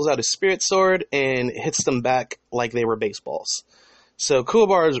 Kuwabara pulls out his spirit sword and hits them back like they were baseballs. So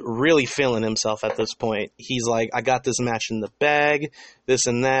Kuwabara is really feeling himself at this point. He's like, I got this match in the bag, this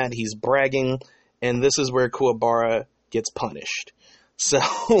and that. He's bragging, and this is where Kuwabara gets punished. So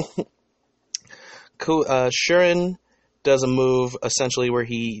Shuren does a move essentially where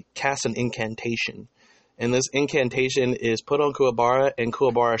he casts an incantation. And this incantation is put on Kuwabara, and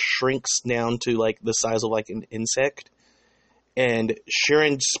Kuwabara shrinks down to like the size of like an insect. And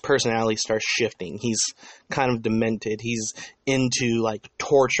Shuren's personality starts shifting. He's kind of demented. He's into like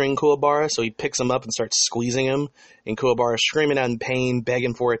torturing Kuwabara, so he picks him up and starts squeezing him. And Kuwabara is screaming out in pain,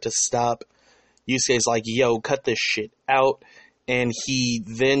 begging for it to stop. Yusuke's like, yo, cut this shit out. And he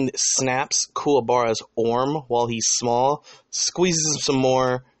then snaps Kuwabara's arm while he's small, squeezes him some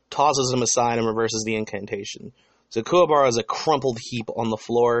more, tosses him aside, and reverses the incantation. So Kuwabara is a crumpled heap on the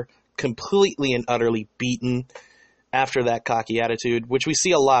floor, completely and utterly beaten after that cocky attitude, which we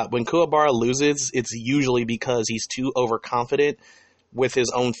see a lot. When Kuwabara loses, it's usually because he's too overconfident with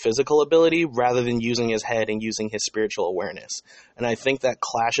his own physical ability rather than using his head and using his spiritual awareness. And I think that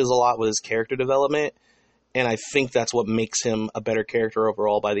clashes a lot with his character development. And I think that's what makes him a better character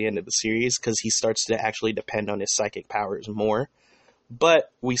overall by the end of the series, because he starts to actually depend on his psychic powers more. But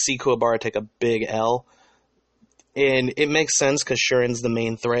we see Kuwabara take a big L. And it makes sense because Shuren's the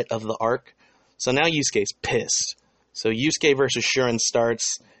main threat of the arc. So now Yusuke's pissed. So Yusuke versus Shuren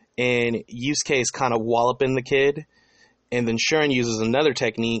starts, and Yusuke is kind of walloping the kid. And then Shuren uses another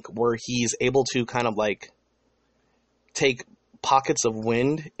technique where he's able to kind of like take pockets of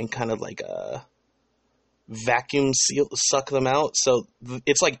wind and kind of like suck them out. So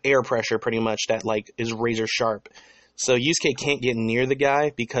it's like air pressure pretty much that like is razor sharp. So Yusuke can't get near the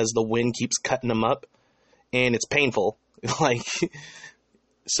guy because the wind keeps cutting him up, and it's painful.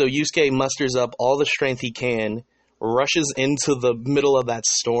 So Yusuke musters up all the strength he can, rushes into the middle of that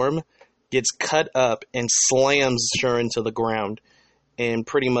storm, gets cut up, and slams Shuren to the ground, and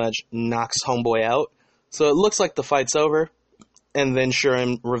pretty much knocks Homeboy out. So it looks like the fight's over, and then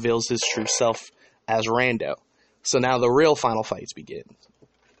Shuren reveals his true self as Rando. So now the real final fights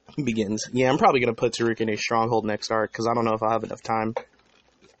begins. Yeah, I'm probably going to put Tariq in a stronghold next arc, because I don't know if I have enough time.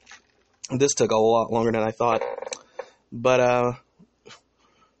 This took a lot longer than I thought. But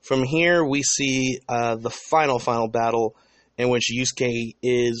from here, we see the final battle, in which Yusuke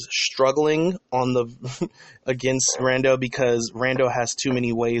is struggling on the against Rando, because Rando has too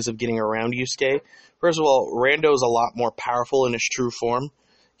many ways of getting around Yusuke. First of all, Rando is a lot more powerful in his true form.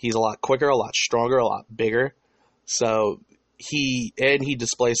 He's a lot quicker, a lot stronger, a lot bigger. So he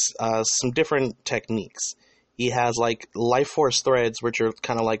displays some different techniques. He has like life force threads, which are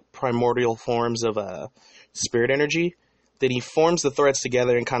kind of like primordial forms of spirit energy Then he forms the threads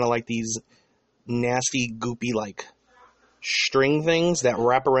together in kind of like these nasty, goopy, like, string things that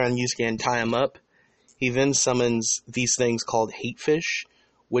wrap around Yusuke and tie him up. He then summons these things called hate fish,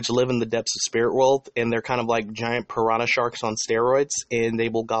 which live in the depths of spirit world, and they're kind of like giant piranha sharks on steroids, and they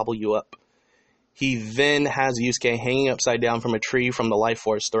will gobble you up. He then has Yusuke hanging upside down from a tree from the life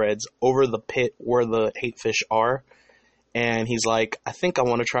force threads over the pit where the hate fish are, and he's like, I think I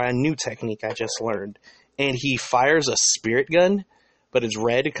want to try a new technique I just learned. And he fires a spirit gun, but it's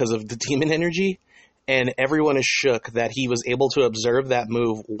red because of the demon energy, and everyone is shook that he was able to observe that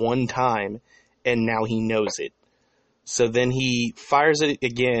move one time, and now he knows it. So then he fires it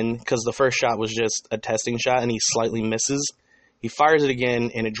again, because the first shot was just a testing shot, and he slightly misses. He fires it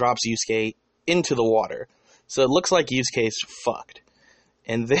again, and it drops Yusuke into the water. So it looks like Yusuke's fucked.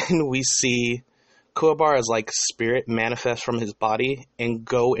 And then we see Kuwabara's, like, spirit manifest from his body and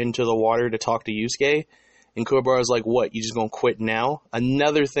go into the water to talk to Yusuke. And Kuwabara's like, what, you just gonna quit now?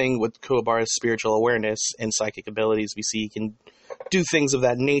 Another thing with Kuwabara's spiritual awareness and psychic abilities, we see he can do things of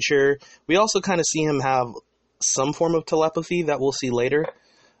that nature. We also kind of see him have some form of telepathy that we'll see later.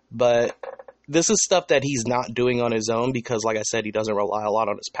 But this is stuff that he's not doing on his own because, like I said, he doesn't rely a lot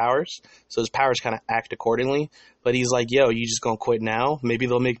on his powers. So his powers kind of act accordingly. But he's like, yo, you just gonna quit now? Maybe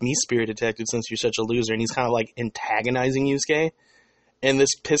they'll make me spirit detected since you're such a loser. And he's kind of like antagonizing Yusuke. And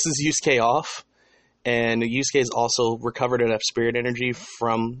this pisses Yusuke off. And Yusuke's also recovered enough spirit energy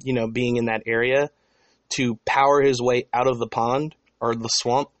from, you know, being in that area to power his way out of the pond, or the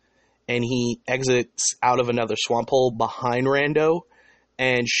swamp, and he exits out of another swamp hole behind Rando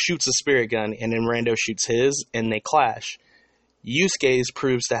and shoots a spirit gun, and then Rando shoots his, and they clash. Yusuke's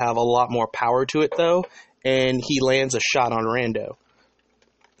proves to have a lot more power to it, though, and he lands a shot on Rando.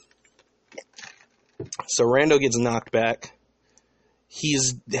 So Rando gets knocked back.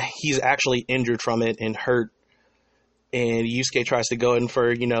 He's actually injured from it and hurt, and Yusuke tries to go in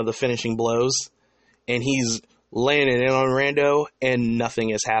for, you know, the finishing blows, and he's laying it in on Rando, and nothing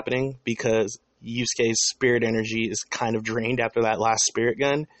is happening because Yusuke's spirit energy is kind of drained after that last spirit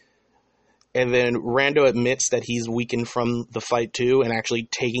gun. And then Rando admits that he's weakened from the fight too, and actually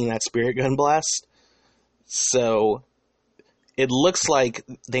taking that spirit gun blast. So it looks like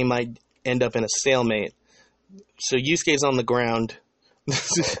they might end up in a stalemate. So Yusuke's on the ground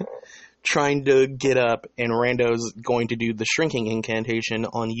trying to get up, and Rando's going to do the shrinking incantation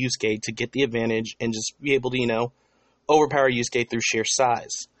on Yusuke to get the advantage and just be able to, you know, overpower Yusuke through sheer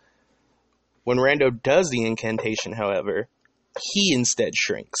size. When Rando does the incantation, however, he instead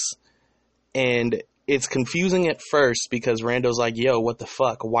shrinks. And it's confusing at first because Rando's like, yo, what the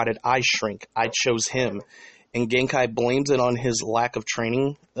fuck? Why did I shrink? I chose him. And Genkai blames it on his lack of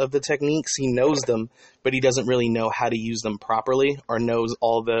training of the techniques. He knows them, but he doesn't really know how to use them properly, or knows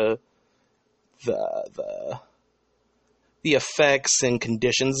all the effects and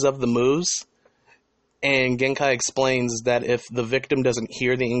conditions of the moves. And Genkai explains that if the victim doesn't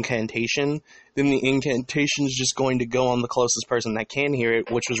hear the incantation, then the incantation is just going to go on the closest person that can hear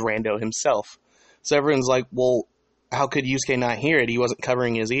it, which was Rando himself. So everyone's like, well, how could Yusuke not hear it? He wasn't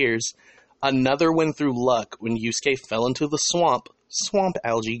covering his ears. Another win through luck. When Yusuke fell into the swamp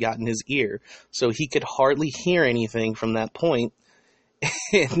algae got in his ear, so he could hardly hear anything from that point,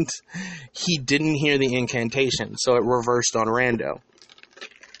 and he didn't hear the incantation, so it reversed on Rando.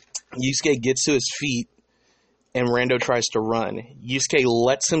 Yusuke gets to his feet, and Rando tries to run. Yusuke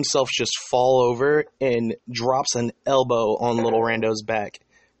lets himself just fall over and drops an elbow on little Rando's back,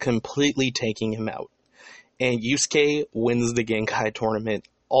 completely taking him out. And Yusuke wins the Genkai tournament,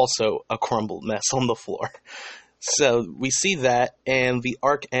 also a crumbled mess on the floor. So we see that, and the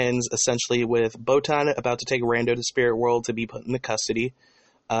arc ends essentially with Botan about to take Rando to Spirit World to be put into custody,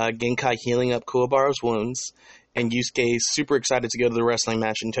 Genkai healing up Kuwabara's wounds, and Yusuke super excited to go to the wrestling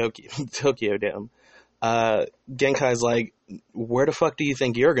match in Tokyo Dome. Genkai's like, where the fuck do you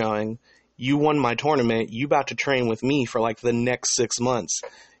think you're going? You won my tournament. You about to train with me for like the next 6 months.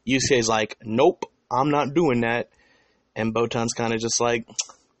 Yusuke's like, nope, I'm not doing that. And Botan's kind of just like,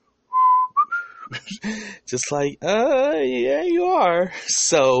 yeah, you are.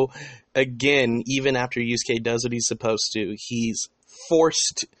 So, again, even after Yusuke does what he's supposed to, he's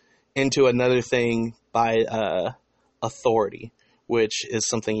forced into another thing by authority, which is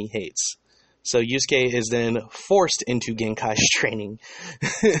something he hates. So Yusuke is then forced into Genkai's training.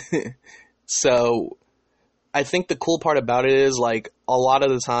 So I think the cool part about it is, like, a lot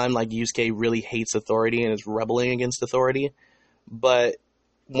of the time, like, Yusuke really hates authority and is rebelling against authority. But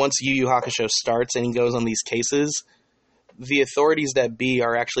once Yu Yu Hakusho starts and he goes on these cases, the authorities that be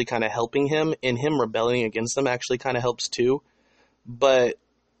are actually kind of helping him, and him rebelling against them actually kind of helps too. But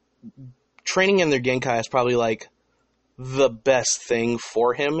training in their Genkai is probably, like, the best thing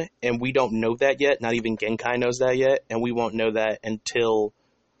for him, and we don't know that yet. Not even Genkai knows that yet, and we won't know that until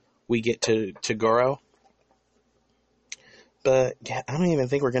we get to Goro. But yeah, I don't even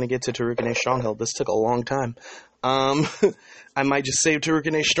think we're going to get to Tarukane Stronghold. This took a long time. I might just save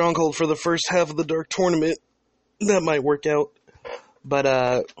Tarukane Stronghold for the first half of the Dark Tournament. That might work out.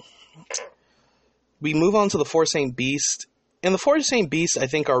 But we move on to the Four Saint Beast. And the Four Saint Beasts, I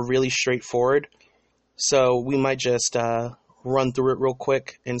think, are really straightforward. So we might just run through it real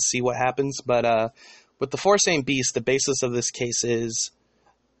quick and see what happens. But with the Four Saint Beast, the basis of this case is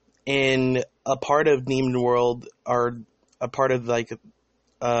in a part of Demon World, or a part of like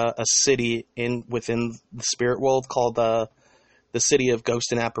a city within the spirit world called the City of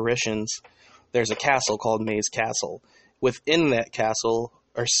Ghosts and Apparitions. There's a castle called Maze Castle. Within that castle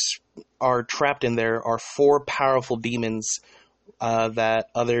are trapped in there are 4 powerful demons that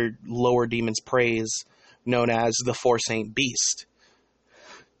other lower demons praise, known as the Four Saint Beast.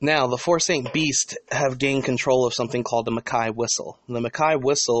 Now, the Four Saint Beast have gained control of something called the Makai Whistle. The Makai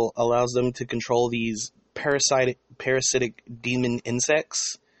Whistle allows them to control these parasitic demon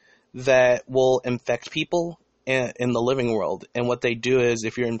insects that will infect people in the living world. And what they do is,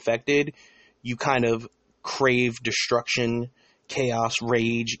 if you're infected, you kind of crave destruction, chaos,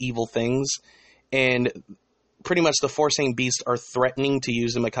 rage, evil things. And pretty much the Four Saint Beasts are threatening to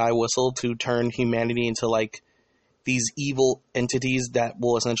use the Makai Whistle to turn humanity into like these evil entities that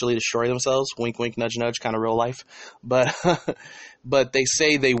will essentially destroy themselves. Wink, wink, nudge, nudge, kind of real life. But but they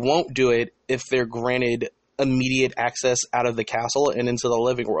say they won't do it if they're granted immediate access out of the castle and into the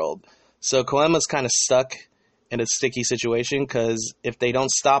living world. So Koema's kind of stuck in a sticky situation, because if they don't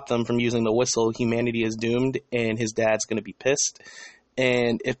stop them from using the whistle, humanity is doomed, and his dad's going to be pissed.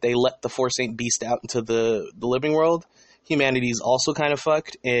 And if they let the Four Saint Beast out into the living world, humanity's also kind of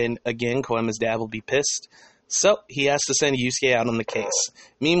fucked, and again, Koema's dad will be pissed. So he has to send Yusuke out on the case.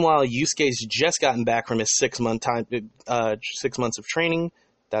 Meanwhile, Yusuke's just gotten back from his 6 months of training.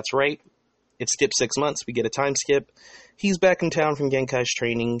 That's right. It skipped 6 months. We get a time skip. He's back in town from Genkai's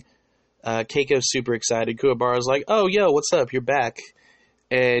training. Keiko's super excited. Kuwabara's like, "Oh, yo, what's up? You're back."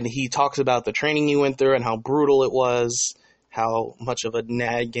 And he talks about the training you went through and how brutal it was, how much of a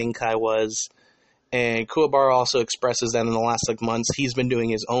nag Genkai was. And Kuwabara also expresses that in the last months, he's been doing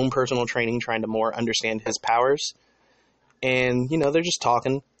his own personal training, trying to more understand his powers. And, they're just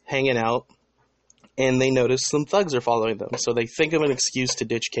talking, hanging out, and they notice some thugs are following them. So they think of an excuse to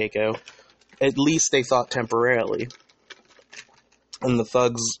ditch Keiko. At least they thought temporarily. And the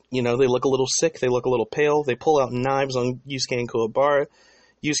thugs, they look a little sick, they look a little pale, they pull out knives on Yusuke and Kuwabara.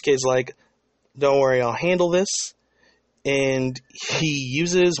 Yusuke's like, "Don't worry, I'll handle this." And he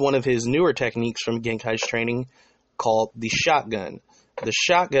uses one of his newer techniques from Genkai's training called the shotgun. The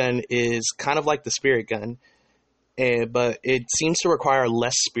shotgun is kind of like the spirit gun, but it seems to require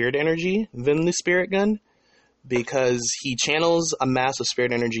less spirit energy than the spirit gun, because he channels a mass of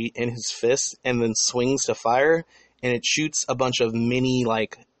spirit energy in his fist and then swings to fire, and it shoots a bunch of mini,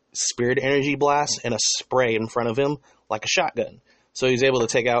 spirit energy blasts and a spray in front of him like a shotgun. So he's able to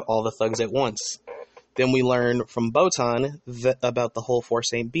take out all the thugs at once. Then we learn from Botan about the whole Four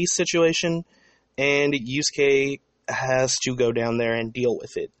Saint Beast situation, and Yusuke has to go down there and deal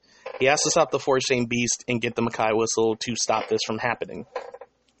with it. He has to stop the Four Saint Beast and get the Makai Whistle to stop this from happening.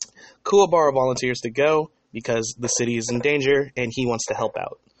 Kuwabara volunteers to go because the city is in danger, and he wants to help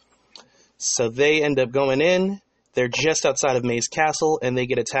out. So they end up going in. They're just outside of Maze Castle, and they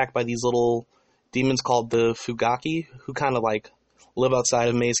get attacked by these little demons called the Fugaki, who kind of live outside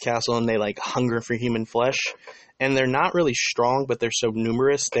of Maze Castle, and they hunger for human flesh. And they're not really strong, but they're so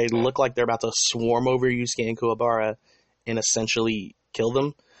numerous, they look like they're about to swarm over Yusuke and Kuwabara and essentially kill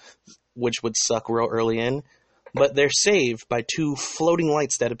them, which would suck real early in. But they're saved by 2 floating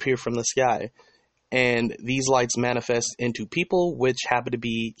lights that appear from the sky. And these lights manifest into people, which happen to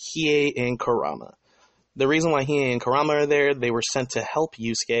be Hiei and Kurama. The reason why Hiei and Kurama are there, they were sent to help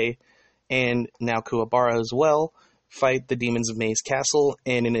Yusuke, and now Kuwabara as well, fight the demons of Maze Castle,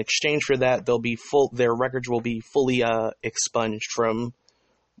 and in exchange for that, their records will be fully expunged from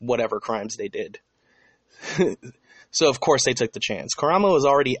whatever crimes they did. So, of course, they took the chance. Kurama was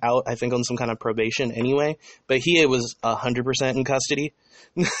already out, I think, on some kind of probation anyway, but Hiei was 100% in custody.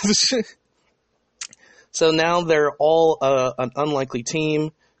 So now they're all an unlikely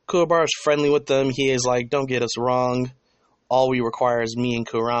team. Kuwabara's friendly with them. He is like, "Don't get us wrong. All we require is me and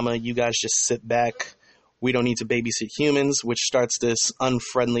Kurama. You guys just sit back. We don't need to babysit humans," which starts this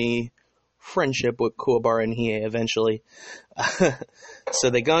unfriendly friendship with Kuwabara and Hiei eventually. So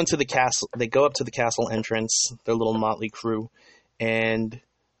they go into the castle. They go up to the castle entrance, their little motley crew, and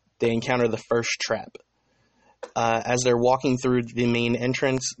they encounter the first trap. As they're walking through the main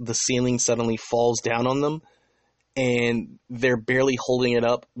entrance, the ceiling suddenly falls down on them, and they're barely holding it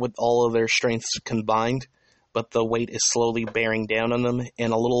up with all of their strengths combined, but the weight is slowly bearing down on them,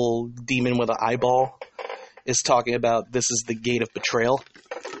 and a little demon with an eyeball is talking about this is the gate of betrayal.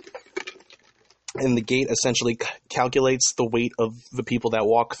 And the gate essentially calculates the weight of the people that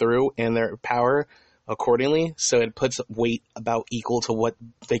walk through and their power accordingly, so it puts weight about equal to what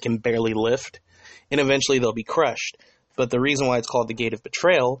they can barely lift, and eventually they'll be crushed. But the reason why it's called the gate of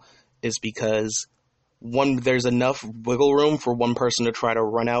betrayal is because there's enough wiggle room for one person to try to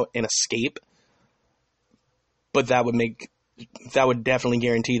run out and escape, but that would definitely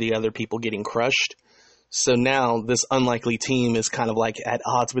guarantee the other people getting crushed. So now this unlikely team is kind of like at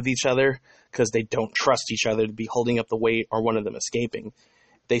odds with each other because they don't trust each other to be holding up the weight or one of them escaping.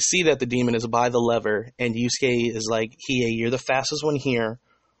 They see that the demon is by the lever, and Yusuke is like, Hiei, you're the fastest one here.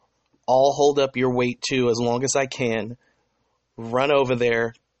 I'll hold up your weight too as long as I can. Run over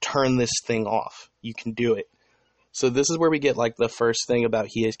there, turn this thing off. You can do it. So this is where we get like the first thing about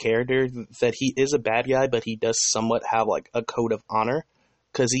Hiei's character, that he is a bad guy, but he does somewhat have like a code of honor,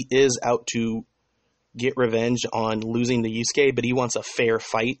 because he is out to get revenge on losing to Yusuke, but he wants a fair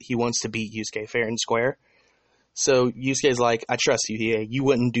fight. He wants to beat Yusuke fair and square. So Yusuke's like, I trust you, Hiei. You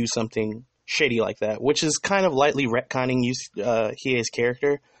wouldn't do something shady like that, which is kind of lightly retconning Hiei's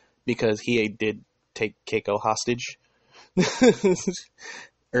character, because Hiei did take Keiko hostage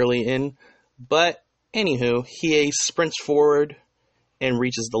early in. But anywho, Hiei sprints forward and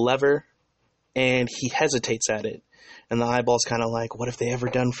reaches the lever, and he hesitates at it. And the eyeball's kind of like, what have they ever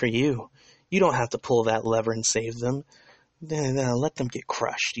done for you? You don't have to pull that lever and save them. Let them get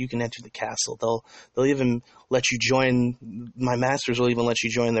crushed. You can enter the castle. They'll even let you join. My masters will even let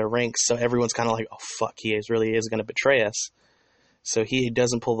you join their ranks. So everyone's kind of like, oh fuck, he really is going to betray us. So he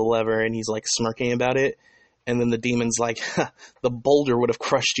doesn't pull the lever, and he's like smirking about it. And then the demon's like, the boulder would have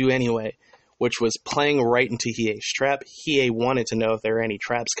crushed you anyway, which was playing right into Hiei's trap. Hiei wanted to know if there were any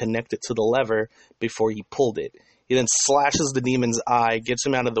traps connected to the lever before he pulled it. He then slashes the demon's eye, gets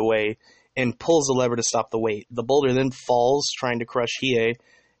him out of the way, and pulls the lever to stop the weight. The boulder then falls, trying to crush Hiei,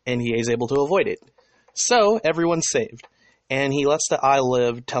 and Hiei is able to avoid it. So, everyone's saved. And he lets the eye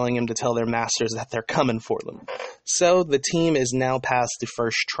live, telling him to tell their masters that they're coming for them. So, the team is now past the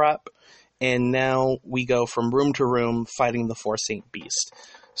first trap, and now we go from room to room fighting the Four Saint Beast.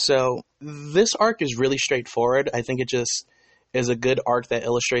 So, this arc is really straightforward. I think it just is a good arc that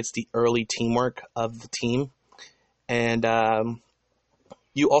illustrates the early teamwork of the team. And,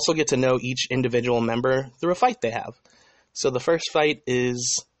 you also get to know each individual member through a fight they have. So the first fight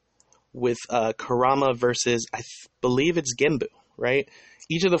is with Kurama versus, I believe it's Genbu, right?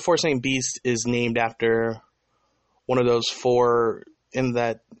 Each of the Four Saint Beasts is named after one of those four in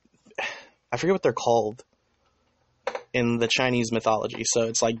that, I forget what they're called in the Chinese mythology. So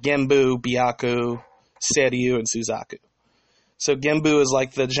it's like Genbu, Byaku, Seiryu, and Suzaku. So Genbu is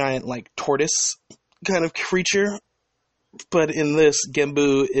like the giant like tortoise kind of creature. But in this,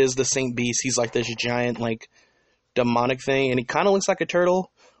 Genbu is the Saint Beast. He's like this giant, like, demonic thing. And he kind of looks like a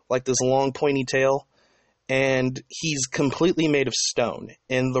turtle, like this long, pointy tail. And he's completely made of stone.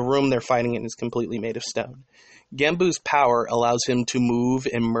 And the room they're fighting in is completely made of stone. Genbu's power allows him to move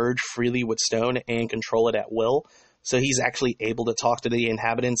and merge freely with stone and control it at will. So he's actually able to talk to the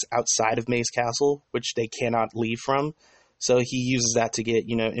inhabitants outside of Maze Castle, which they cannot leave from. So he uses that to get,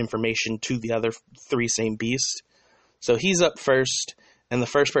 information to the other three Saint Beasts. So he's up first, and the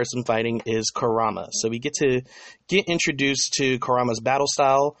first person fighting is Kurama. So we get to get introduced to Kurama's battle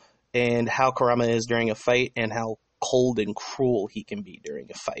style and how Kurama is during a fight and how cold and cruel he can be during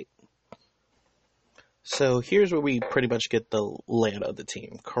a fight. So here's where we pretty much get the layout of the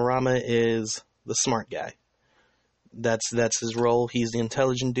team. Kurama is the smart guy. That's his role. He's the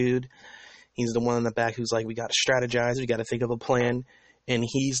intelligent dude. He's the one in the back who's like, we got to strategize, we got to think of a plan. And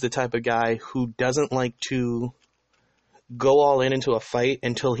he's the type of guy who doesn't like to go all into a fight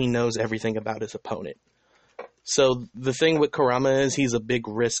until he knows everything about his opponent. So the thing with Kurama is he's a big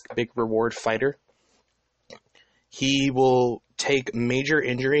risk, big reward fighter. He will take major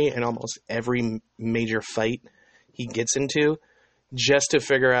injury in almost every major fight he gets into just to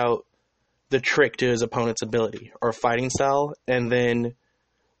figure out the trick to his opponent's ability or fighting style. And then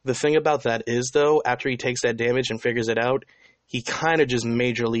the thing about that is, though, after he takes that damage and figures it out, he kind of just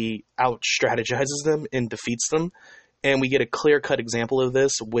majorly out-strategizes them and defeats them. And we get a clear-cut example of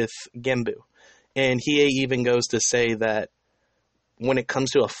this with Genbu. And Hiei even goes to say that when it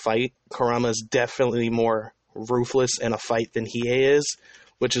comes to a fight, Kurama's definitely more ruthless in a fight than Hiei is,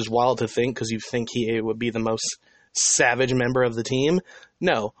 which is wild to think because you think Hiei would be the most savage member of the team.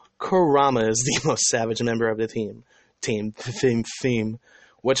 No, Kurama is the most savage member of the theme,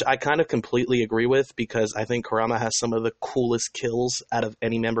 which I kind of completely agree with because I think Kurama has some of the coolest kills out of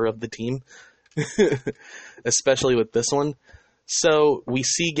any member of the team, especially with this one. So we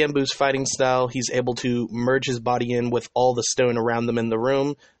see Genbu's fighting style. He's able to merge his body in with all the stone around them in the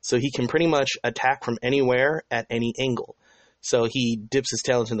room, so he can pretty much attack from anywhere at any angle. So he dips his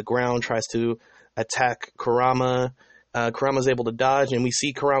tail into the ground, tries to attack Kurama. Kurama's able to dodge, and we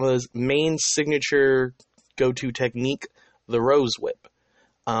see Kurama's main signature go-to technique, the rose whip.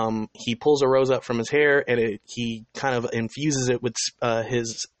 He pulls a rose up from his hair, and he kind of infuses it with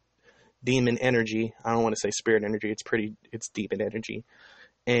his demon energy. I don't want to say spirit energy. It's demon energy.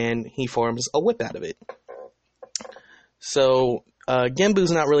 And he forms a whip out of it. So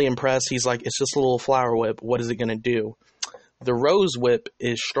Genbu's not really impressed. He's like, it's just a little flower whip. What is it going to do? The rose whip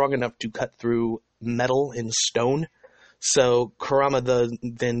is strong enough to cut through metal and stone. So Kurama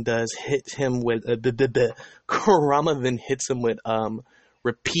then hits him with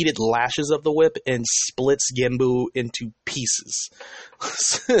repeated lashes of the whip and splits Genbu into pieces.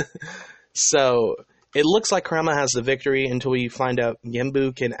 So it looks like Kurama has the victory until we find out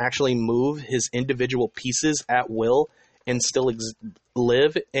Genbu can actually move his individual pieces at will and still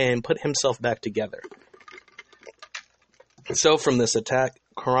live and put himself back together. So from this attack,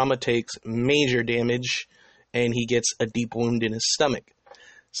 Kurama takes major damage and he gets a deep wound in his stomach.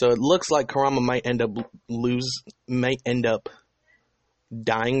 So it looks like Kurama might end up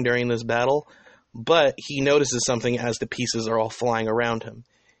dying during this battle, but he notices something as the pieces are all flying around him.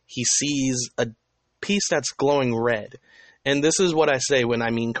 He sees a piece that's glowing red. And this is what I say when I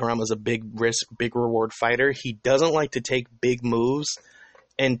mean Kurama's a big risk, big reward fighter. He doesn't like to take big moves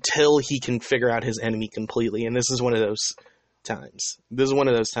until he can figure out his enemy completely. And this is one of those times.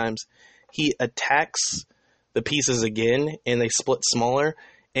 He attacks the pieces again, and they split smaller,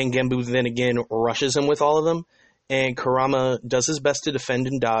 and Genbu then again rushes him with all of them, and Kurama does his best to defend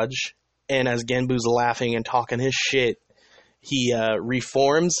and dodge, and as Genbu's laughing and talking his shit, he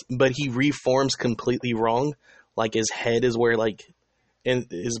reforms, but he reforms completely wrong. Like, his head is where,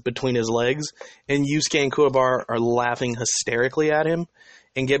 is between his legs, and Yusuke and Kuwabara are laughing hysterically at him,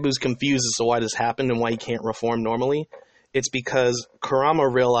 and Genbu's confused as to why this happened and why he can't reform normally. It's because Kurama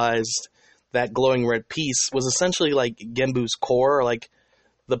realized that glowing red piece was essentially like Genbu's core, like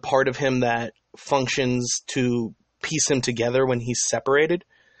the part of him that functions to piece him together when he's separated.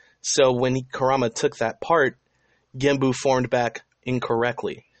 So when Kurama took that part, Genbu formed back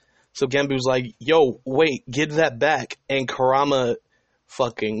incorrectly. So Genbu's like, yo, wait, give that back. And Kurama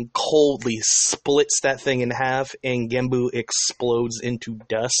fucking coldly splits that thing in half, and Genbu explodes into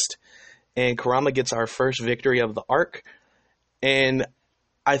dust. And Kurama gets our first victory of the arc. And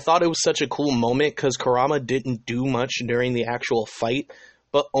I thought it was such a cool moment because Kurama didn't do much during the actual fight,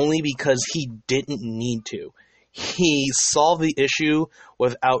 but only because he didn't need to. He solved the issue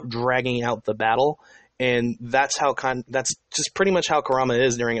without dragging out the battle, and that's just pretty much how Kurama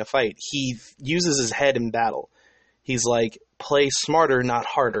is during a fight. He uses his head in battle. He's like, play smarter, not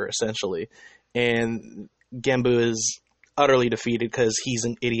harder, essentially. And Genbu is utterly defeated because he's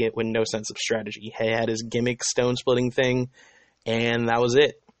an idiot with no sense of strategy. He had his gimmick stone splitting thing, and that was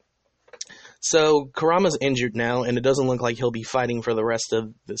it. So Kurama's injured now, and it doesn't look like he'll be fighting for the rest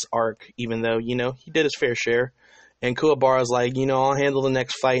of this arc, even though, he did his fair share. And Kuwabara's like, I'll handle the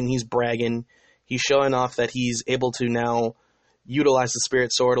next fight, and he's bragging. He's showing off that he's able to now utilize the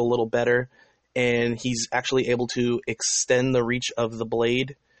Spirit Sword a little better, and he's actually able to extend the reach of the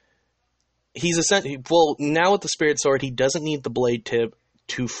blade. Now with the Spirit Sword, he doesn't need the blade tip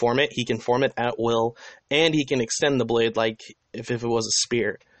to form it. He can form it at will, and he can extend the blade like if it was a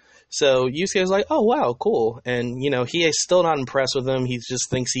spear. So Yusuke's like, oh, wow, cool. And, he is still not impressed with him. He just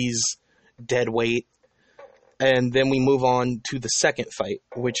thinks he's dead weight. And then we move on to the second fight,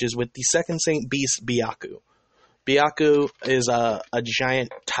 which is with the second Saint Beast, Byaku. Byaku is a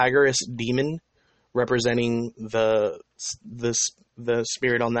giant tigeress demon representing the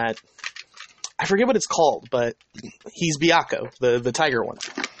spirit on that. I forget what it's called, but he's Byaku, the tiger one.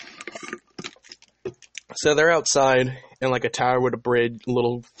 So they're outside in like a tower with a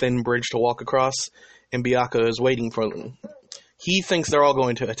little thin bridge to walk across, and Byaku is waiting for them. He thinks they're all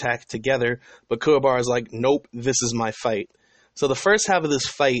going to attack together, but Kuwabara is like, nope, this is my fight. So the first half of this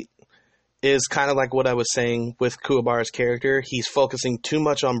fight is kind of like what I was saying with Kuwabara's character. He's focusing too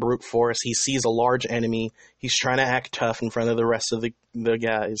much on brute force. He sees a large enemy. He's trying to act tough in front of the rest of the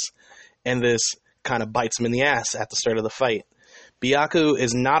guys. And this kind of bites him in the ass at the start of the fight. Byaku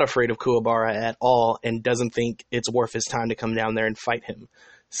is not afraid of Kuwabara at all and doesn't think it's worth his time to come down there and fight him.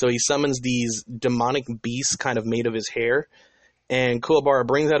 So he summons these demonic beasts kind of made of his hair, And Kuwabara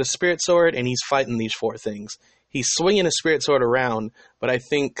brings out a spirit sword, and he's fighting these 4 things. He's swinging a spirit sword around, but I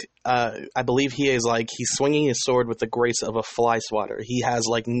believe he's swinging his sword with the grace of a fly swatter. He has,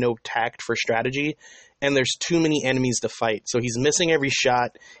 like, no tact for strategy, and there's too many enemies to fight. So he's missing every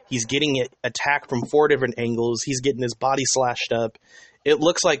shot. He's getting it attacked from 4 different angles. He's getting his body slashed up. It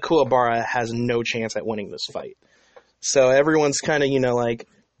looks like Kuwabara has no chance at winning this fight. So everyone's kind of, like,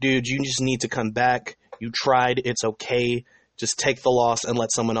 dude, you just need to come back. You tried. It's okay. Just take the loss and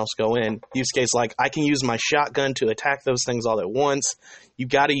let someone else go in. Yusuke's like, I can use my shotgun to attack those things all at once. You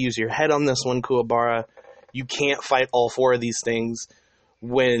got to use your head on this one, Kuwabara. You can't fight all 4 of these things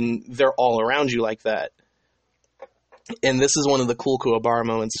when they're all around you like that. And this is one of the cool Kuwabara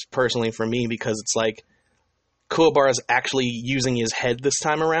moments, personally, for me, because it's like, Kuwabara's actually using his head this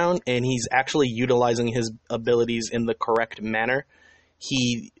time around, and he's actually utilizing his abilities in the correct manner.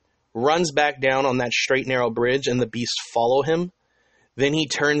 He runs back down on that straight, narrow bridge, and the beasts follow him. Then he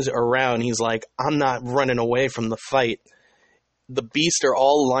turns around. He's like, I'm not running away from the fight. The beasts are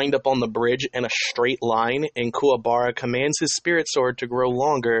all lined up on the bridge in a straight line, and Kuwabara commands his spirit sword to grow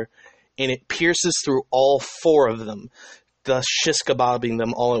longer, and it pierces through all 4 of them, thus shish-kebabbing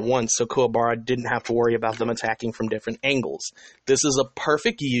them all at once, so Kuwabara didn't have to worry about them attacking from different angles. This is a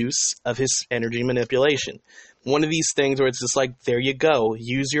perfect use of his energy manipulation. One of these things where it's just like, there you go,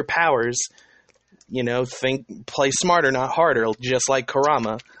 use your powers, play smarter, not harder, just like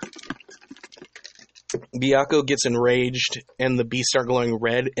Kurama. Byakuya gets enraged, and the beasts start glowing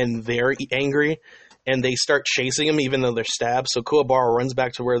red, and they're angry, and they start chasing him even though they're stabbed, so Kuwabara runs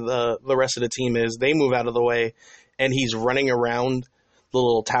back to where the rest of the team is. They move out of the way, and he's running around the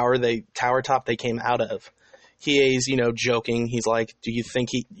little tower top they came out of. Hiei's, joking. He's like, do you think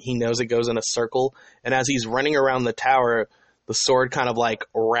he knows it goes in a circle? And as he's running around the tower, the sword kind of like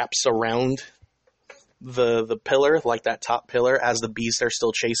wraps around the pillar, like that top pillar, as the beasts are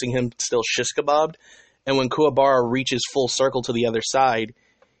still chasing him, still shish-kebabbed. And when Kuwabara reaches full circle to the other side,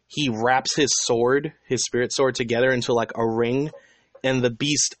 he wraps his spirit sword together into like a ring, and the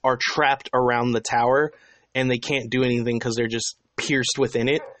beasts are trapped around the tower, and they can't do anything because they're just pierced within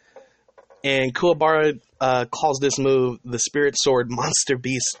it. And Kuwabara calls this move the Spirit Sword Monster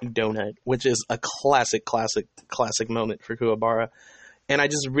Beast Donut, which is a classic moment for Kuwabara. And I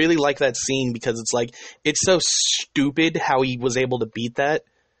just really like that scene because it's like, it's so stupid how he was able to beat that,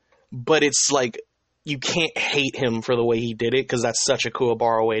 but it's like, you can't hate him for the way he did it because that's such a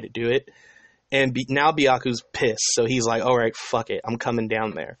Kuwabara way to do it. And now Byaku's pissed, so he's like, all right, fuck it, I'm coming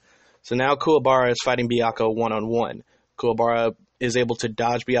down there. So now Kuwabara is fighting Byakuya one-on-one. Kuwabara is able to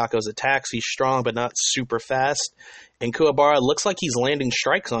dodge Byakuya's attacks. He's strong, but not super fast. And Kuwabara looks like he's landing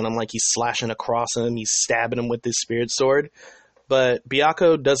strikes on him, like he's slashing across him. He's stabbing him with his spirit sword. But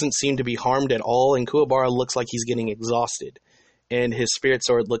Byakuya doesn't seem to be harmed at all, and Kuwabara looks like he's getting exhausted. And his spirit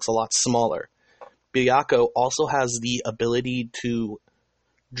sword looks a lot smaller. Byakuya also has the ability to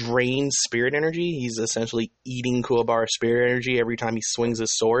drain spirit energy. He's essentially eating Kuwabara's spirit energy every time he swings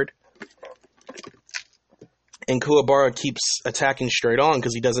his sword. And Kuwabara keeps attacking straight on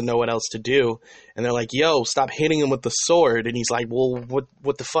because he doesn't know what else to do. And they're like, yo, stop hitting him with the sword. And he's like, well,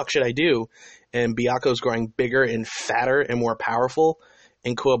 what the fuck should I do? And Byakuya's growing bigger and fatter and more powerful.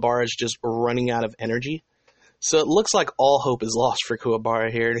 And Kuwabara's just running out of energy. So it looks like all hope is lost for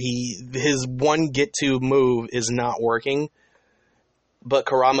Kuwabara here. His one get-to move is not working. But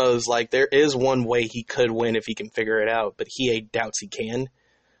Kurama is like, there is one way he could win if he can figure it out. But Hiei doubts he can.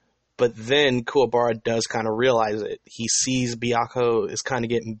 But then Kuwabara does kind of realize it. He sees Byakuya is kind of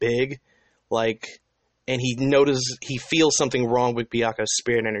getting big, and he feels something wrong with Byakuya's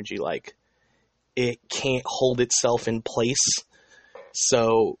spirit energy, like it can't hold itself in place.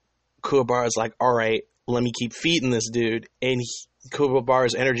 So Kuwabara's like, all right, let me keep feeding this dude. And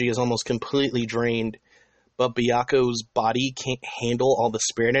Kuwabara's energy is almost completely drained, but Byakuya's body can't handle all the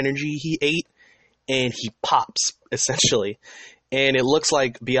spirit energy he ate, and he pops, essentially. And it looks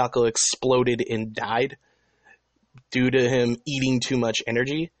like Byakuya exploded and died due to him eating too much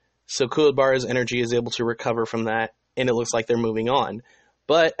energy. So Kuwabara's energy is able to recover from that, and it looks like they're moving on.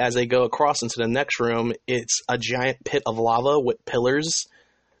 But as they go across into the next room, it's a giant pit of lava with pillars,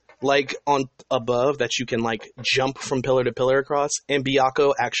 on above that you can, jump from pillar to pillar across. And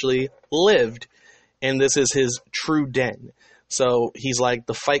Byakuya actually lived, and this is his true den. So he's like,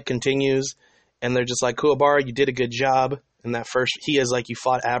 the fight continues, and they're just like, Kuwabara, you did a good job. And that first, he is like, you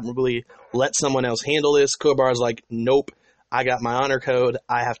fought admirably. Let someone else handle this. Kuwabara's like, nope, I got my honor code.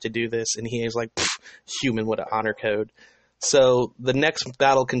 I have to do this. And he is like, human with an honor code. So the next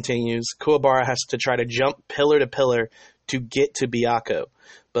battle continues. Kuwabara has to try to jump pillar to pillar to get to Byakuo.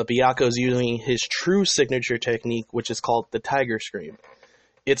 But Byakuo's using his true signature technique, which is called the Tiger Scream.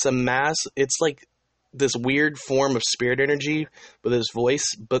 It's like this weird form of spirit energy with his voice,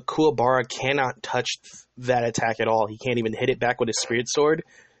 but Kuwabara cannot touch that attack at all. He can't even hit it back with his spirit sword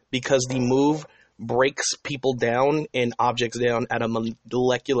because the move breaks people down and objects down at a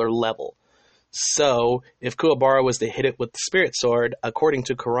molecular level. So, if Kuwabara was to hit it with the Spirit Sword, according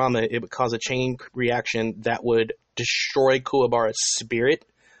to Kurama, it would cause a chain reaction that would destroy Kuwabara's spirit,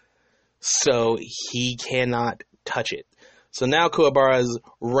 so he cannot touch it. So now Kuwabara is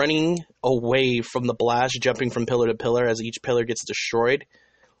running away from the blast, jumping from pillar to pillar as each pillar gets destroyed,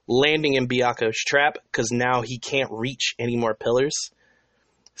 landing in Byakuo's trap, because now he can't reach any more pillars.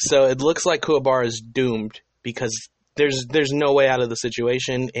 So it looks like Kuwabara is doomed, because there's no way out of the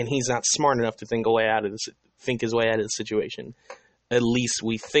situation, and he's not smart enough to think his way out of the situation. At least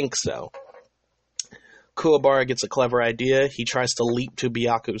we think so. Kuwabara gets a clever idea. He tries to leap to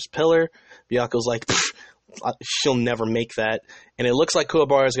Byakuo's pillar. Byakuo's like, she'll never make that. And it looks like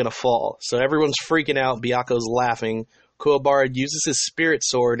Kuwabara is going to fall. So everyone's freaking out. Byakuo's laughing. Kuwabara uses his spirit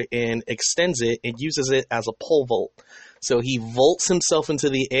sword and extends it and uses it as a pole vault. So he vaults himself into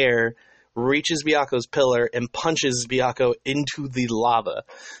the air, reaches Byakuo's pillar, and punches Byakuo into the lava.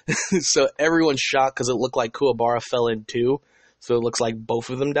 So everyone's shocked because it looked like Kuwabara fell in too. So it looks like both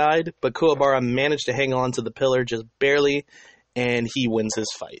of them died. But Kuwabara managed to hang on to the pillar just barely, and he wins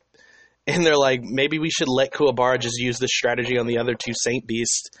his fight. And they're like, maybe we should let Kuwabara just use this strategy on the other two Saint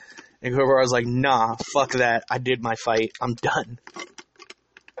Beasts. And Kuwabara's like, nah, fuck that. I did my fight. I'm done.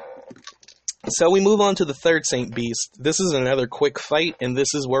 So we move on to the third Saint Beast. This is another quick fight, and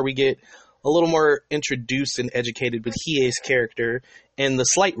this is where we get a little more introduced and educated with Hiei's character and the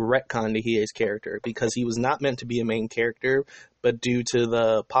slight retcon to Hiei's character, because he was not meant to be a main character, but due to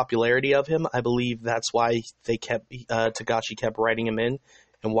the popularity of him, I believe that's why Togashi kept writing him in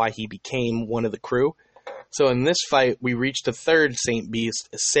and why he became one of the crew. So in this fight, we reach the third Saint Beast,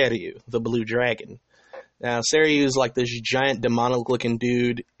 Seiryu, the Blue Dragon. Now, Seiryu is like this giant demonic-looking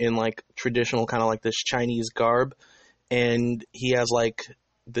dude in like traditional kind of like this Chinese garb, and he has like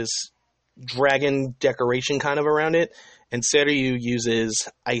this dragon decoration kind of around it, and Seiryu uses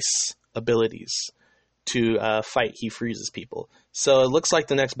ice abilities to fight. He freezes people. So it looks like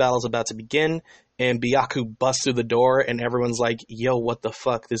the next battle is about to begin, and Byakuo busts through the door, and everyone's like, yo, what the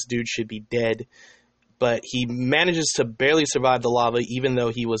fuck? This dude should be dead. But he manages to barely survive the lava, even though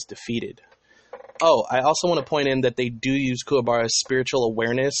he was defeated. Oh, I also want to point in that they do use Kuwabara's spiritual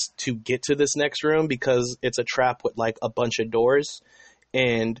awareness to get to this next room, because it's a trap with like a bunch of doors,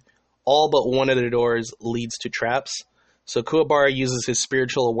 and all but one of the doors leads to traps. So Kuwabara uses his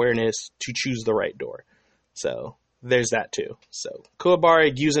spiritual awareness to choose the right door. So there's that too. So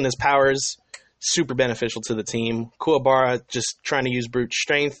Kuwabara using his powers, super beneficial to the team. Kuwabara just trying to use brute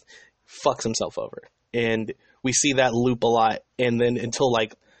strength, fucks himself over. And we see that loop a lot, and then until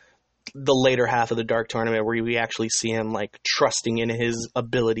like the later half of the Dark Tournament, where we actually see him like trusting in his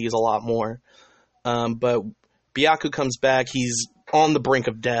abilities a lot more. But Byakuo comes back. He's on the brink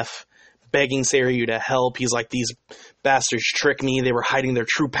of death, begging Seiryu to help. He's like, these bastards tricked me. They were hiding their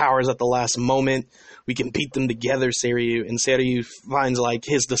true powers at the last moment. We can beat them together, Seiryu. And Seiryu finds like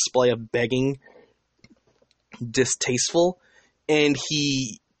his display of begging distasteful, and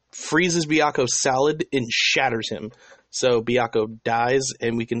he freezes Byakuo solid and shatters him. So Byakuo dies,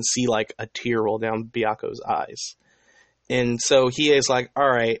 and we can see like a tear roll down Byakuo's eyes. And so Hiei's like, all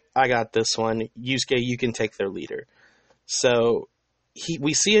right, I got this one. Yusuke, you can take their leader. So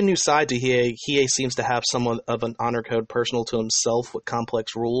we see a new side to Hiei. Hiei seems to have somewhat of an honor code personal to himself with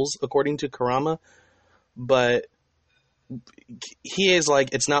complex rules, according to Kurama. But Hiei's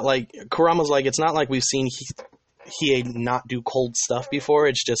like, Kurama's like, it's not like we've seen Hiei not do cold stuff before.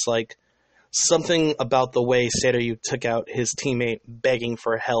 It's just like something about the way Seiryu took out his teammate begging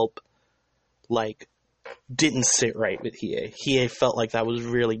for help, like, didn't sit right with Hiei. Hiei felt like that was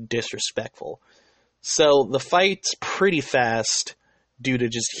really disrespectful. So the fight's pretty fast due to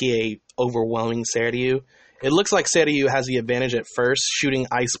just Hiei overwhelming Seiryu. It looks like Seiryu has the advantage at first, shooting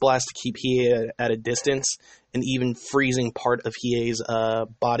Ice Blast to keep Hiei at a distance, and even freezing part of Hiei's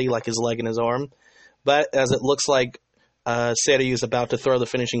body, like his leg and his arm. But as it looks like Seiryu is about to throw the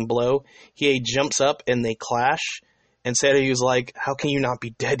finishing blow, Hiei jumps up and they clash, and Seiryu's like, how can you not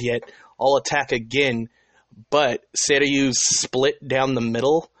be dead yet? I'll attack again. But Seiryu's split down the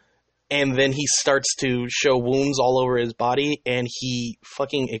middle, and then he starts to show wounds all over his body, and he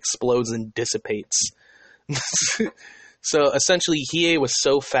fucking explodes and dissipates. So essentially, Hiei was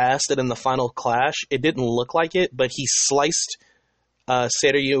so fast that in the final clash, it didn't look like it, but he sliced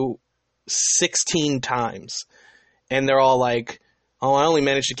Seiryu 16 times. And they're all like, oh, I only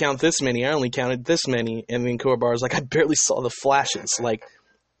managed to count this many. I only counted this many. And then Kuwabara's like, I barely saw the flashes. Like,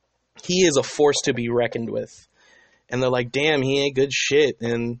 he is a force to be reckoned with. And they're like, damn, he ain't good shit.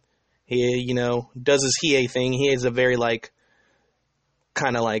 And he, does his Hiei thing. He is a very, like,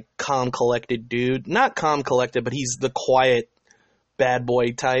 kind of like calm, collected dude. Not calm, collected, but he's the quiet bad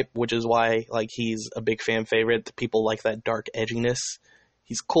boy type, which is why, like, he's a big fan favorite. People like that dark edginess.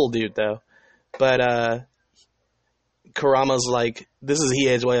 He's a cool dude, though. But, Kurama's like, this is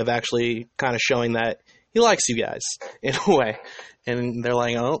Hiei's way of actually kind of showing that he likes you guys, in a way. And they're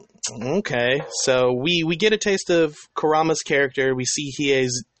like, oh, okay. So we get a taste of Kurama's character. We see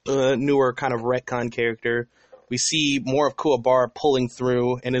Hiei's newer kind of retcon character. We see more of Kuwabara pulling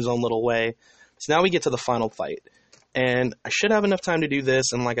through in his own little way. So now we get to the final fight. And I should have enough time to do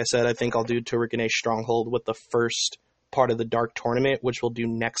this. And like I said, I think I'll do Torikune's Stronghold with the first part of the Dark Tournament, which we'll do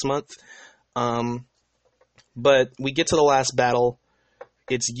next month. But we get to the last battle.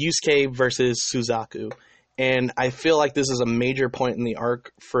 It's Yusuke versus Suzaku. And I feel like this is a major point in the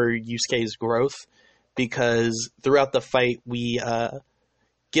arc for Yusuke's growth, because throughout the fight, we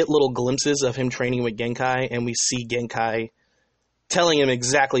get little glimpses of him training with Genkai, and we see Genkai telling him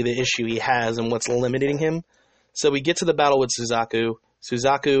exactly the issue he has and what's limiting him. So we get to the battle with Suzaku.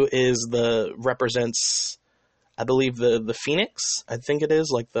 Suzaku represents, I believe, the Phoenix. I think it is,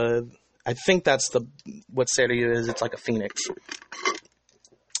 I think that's what Seiryu is. It's like a phoenix.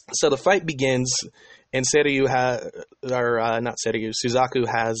 So the fight begins, and Suzaku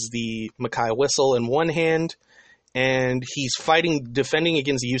has the Makai whistle in one hand, and he's defending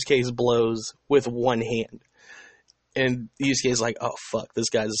against Yusuke's blows with one hand. And Yusuke's like, oh fuck, this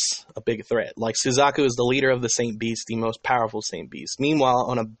guy's a big threat. Like, Suzaku is the leader of the Saint Beast, the most powerful Saint Beast. Meanwhile,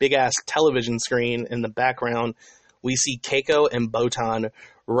 on a big-ass television screen in the background, we see Keiko and Botan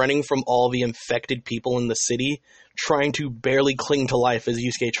running from all the infected people in the city, trying to barely cling to life as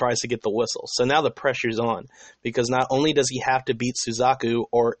Yusuke tries to get the whistle. So now the pressure's on, because not only does he have to beat Suzaku,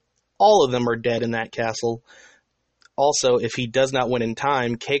 or all of them are dead in that castle, also, if he does not win in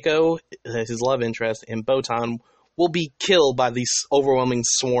time, Keiko, his love interest, and Botan will be killed by this overwhelming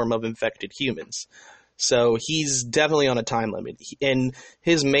swarm of infected humans. So he's definitely on a time limit. And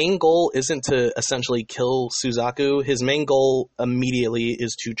his main goal isn't to essentially kill Suzaku. His main goal immediately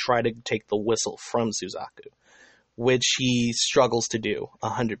is to try to take the whistle from Suzaku, which he struggles to do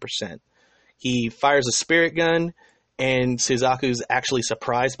 100%. He fires a spirit gun, and Suzaku's actually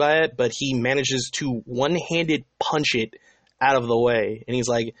surprised by it, but he manages to one-handed punch it out of the way. And he's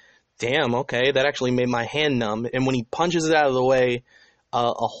like, damn, okay, that actually made my hand numb. And when he punches it out of the way,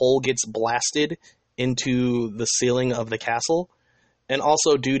 a hole gets blasted into the ceiling of the castle. And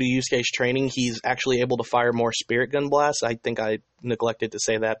also, due to Yusuke's training, he's actually able to fire more spirit gun blasts. I think I neglected to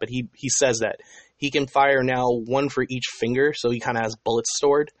say that, but he says that. He can fire now one for each finger, so he kind of has bullets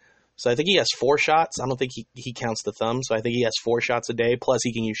stored. So I think he has 4 shots. I don't think he counts the thumb, so I think he has 4 shots a day, plus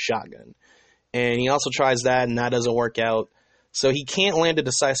he can use shotgun. And he also tries that, and that doesn't work out. So he can't land a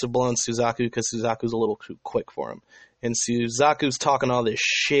decisive blow on Suzaku, because Suzaku's a little too quick for him. And Suzaku's talking all this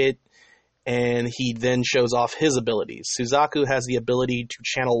shit, and he then shows off his abilities. Suzaku has the ability to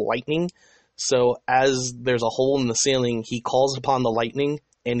channel lightning, so as there's a hole in the ceiling, he calls upon the lightning,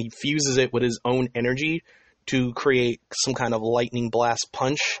 and he fuses it with his own energy to create some kind of lightning blast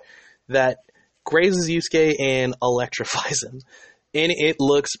punch that grazes Yusuke and electrifies him. And it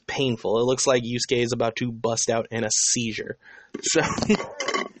looks painful. It looks like Yusuke is about to bust out in a seizure. So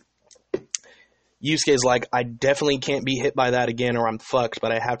Yusuke's like, I definitely can't be hit by that again or I'm fucked,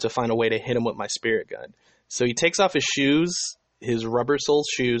 but I have to find a way to hit him with my spirit gun. So he takes off his shoes, his rubber sole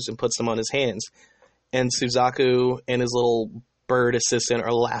shoes, and puts them on his hands. And Suzaku and his little bird assistant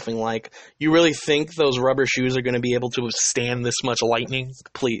are laughing like, you really think those rubber shoes are going to be able to withstand this much lightning?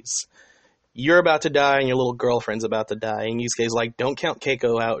 Please. You're about to die and your little girlfriend's about to die. And Yusuke's like, don't count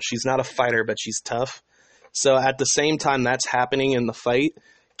Keiko out. She's not a fighter, but she's tough. So at the same time that's happening in the fight,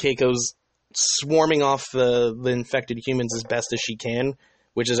 Keiko's swarming off the infected humans as best as she can,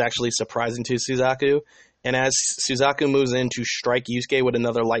 which is actually surprising to Suzaku. And as Suzaku moves in to strike Yusuke with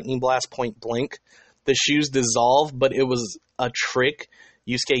another lightning blast point blank, the shoes dissolve, but it was a trick.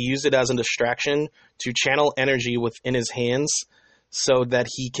 Yusuke used it as a distraction to channel energy within his hands so that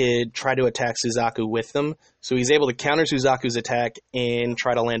he could try to attack Suzaku with them. So he's able to counter Suzaku's attack and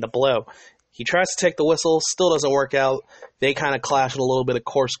try to land a blow. He tries to take the whistle, still doesn't work out. They kind of clash in a little bit of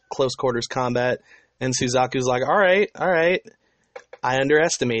close quarters combat, and Suzaku's like, all right, I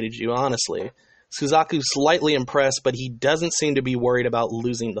underestimated you, honestly. Suzaku's slightly impressed, but he doesn't seem to be worried about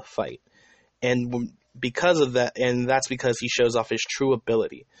losing the fight. And because of that, and that's because he shows off his true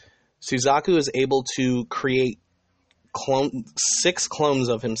ability. Suzaku is able to create six clones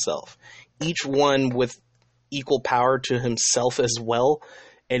of himself, each one with equal power to himself as well,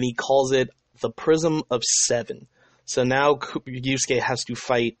 and he calls it the Prism of Seven. So now Yusuke has to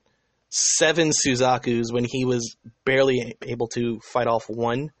fight 7 Suzakus when he was barely able to fight off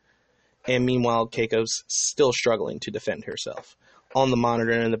one, and meanwhile Keiko's still struggling to defend herself on the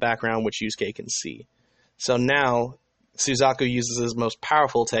monitor in the background, which Yusuke can see. So now Suzaku uses his most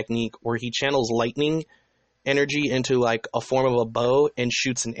powerful technique where he channels lightning energy into like a form of a bow and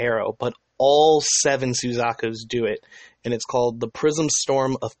shoots an arrow, but all 7 Suzakus do it, and it's called the Prism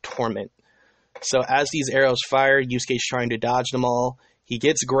Storm of Torment. So as these arrows fire, Yusuke's trying to dodge them all. He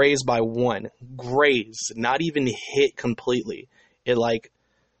gets grazed by one. Grazed, not even hit completely. It like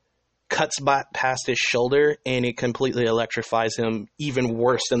cuts past his shoulder, and it completely electrifies him even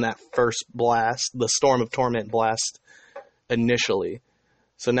worse than that first blast, the Storm of Torment blast initially.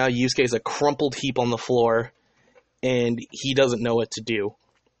 So now Yusuke's a crumpled heap on the floor, and he doesn't know what to do.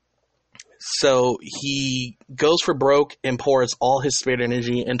 So he goes for broke and pours all his spirit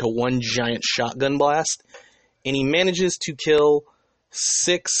energy into one giant shotgun blast, and he manages to kill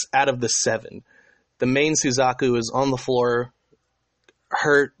 6 out of the 7. The main Suzaku is on the floor,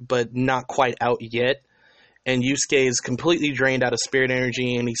 hurt but not quite out yet, and Yusuke is completely drained out of spirit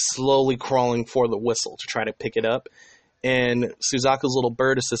energy, and he's slowly crawling for the whistle to try to pick it up. And Suzaku's little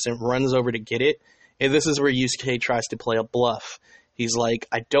bird assistant runs over to get it, and this is where Yusuke tries to play a bluff. He's like,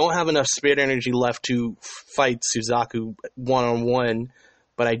 I don't have enough spirit energy left to fight Suzaku one-on-one,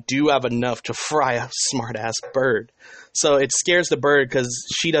 but I do have enough to fry a smart-ass bird. So it scares the bird because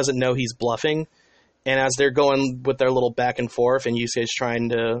she doesn't know he's bluffing, and as they're going with their little back and forth, and Yusuke's trying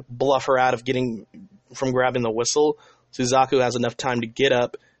to bluff her out of from grabbing the whistle, Suzaku has enough time to get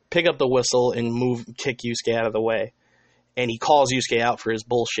up, pick up the whistle, and kick Yusuke out of the way. And he calls Yusuke out for his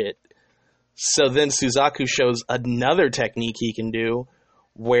bullshit. So then Suzaku shows another technique he can do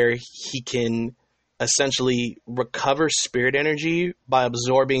where he can essentially recover spirit energy by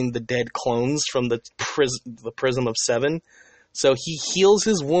absorbing the dead clones from the Prism of Seven. So he heals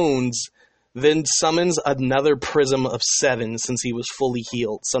his wounds, then summons another Prism of Seven since he was fully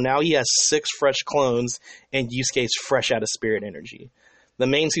healed. So now he has 6 fresh clones, and Yusuke's fresh out of spirit energy. The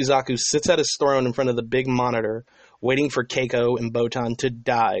main Suzaku sits at his throne in front of the big monitor, waiting for Keiko and Botan to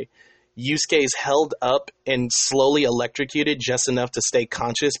die. Yusuke's held up and slowly electrocuted just enough to stay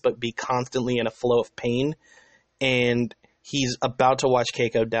conscious but be constantly in a flow of pain, and he's about to watch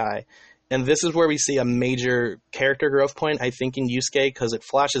Keiko die. And this is where we see a major character growth point, I think, in Yusuke, because it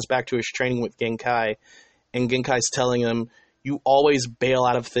flashes back to his training with Genkai, and Genkai's telling him, you always bail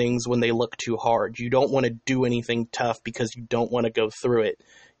out of things when they look too hard. You don't want to do anything tough because you don't want to go through it.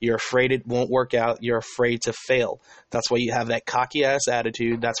 You're afraid it won't work out. You're afraid to fail. That's why you have that cocky-ass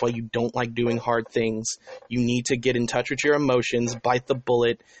attitude. That's why you don't like doing hard things. You need to get in touch with your emotions, bite the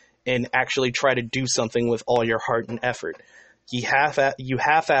bullet, and actually try to do something with all your heart and effort. He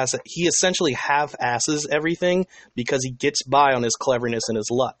essentially half-asses everything because he gets by on his cleverness and his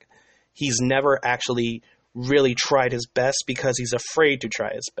luck. He's never actually really tried his best because he's afraid to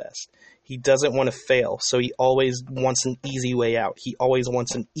try his best. He doesn't want to fail, so he always wants an easy way out. He always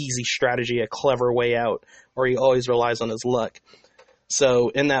wants an easy strategy, a clever way out, or he always relies on his luck. So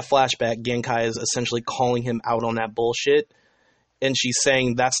in that flashback, Genkai is essentially calling him out on that bullshit, and she's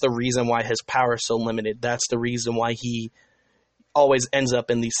saying that's the reason why his power is so limited. That's the reason why he always ends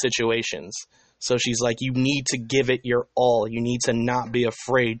up in these situations. So she's like, you need to give it your all. You need to not be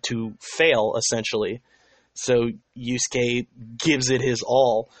afraid to fail, essentially. So Yusuke gives it his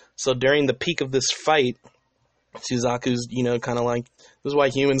all. So during the peak of this fight, Suzaku's, kind of like, this is why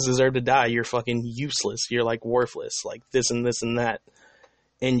humans deserve to die. You're fucking useless. You're, like, worthless. Like, this and this and that.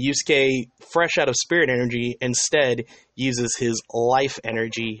 And Yusuke, fresh out of spirit energy, instead uses his life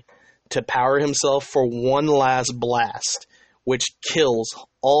energy to power himself for one last blast, which kills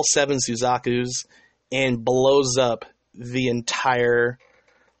all 7 Suzakus and blows up the entire,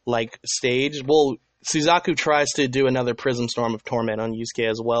 stage. Well, Suzaku tries to do another Prism Storm of Torment on Yusuke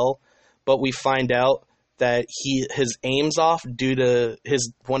as well, but we find out that his aim's off due to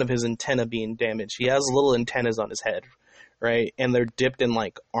one of his antennae being damaged. He has little antennas on his head, right? And they're dipped in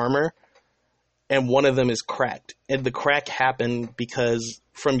armor, and one of them is cracked. And the crack happened because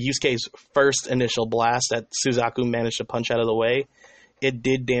from Yusuke's first initial blast that Suzaku managed to punch out of the way, it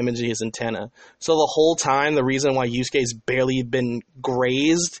did damage his antenna. So the whole time, the reason why Yusuke's barely been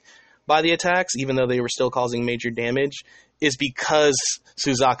grazed by the attacks, even though they were still causing major damage, is because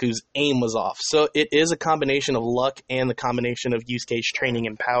Suzaku's aim was off. So it is a combination of luck and the combination of Yusuke's training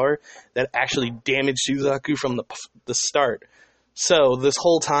and power that actually damaged Suzaku from the start. So this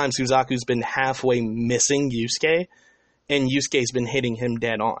whole time, Suzaku's been halfway missing Yusuke, and Yusuke's been hitting him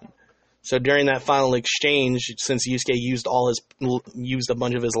dead on. So during that final exchange, since Yusuke used a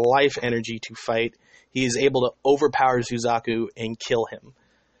bunch of his life energy to fight, he is able to overpower Suzaku and kill him.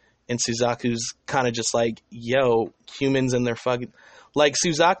 And Suzaku's kind of just like, yo, humans and their fucking... Like,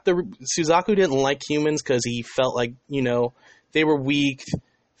 Suzaku didn't like humans because he felt like, you know, they were weak,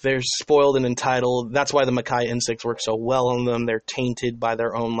 they're spoiled and entitled. That's why the Makai insects work so well on them. They're tainted by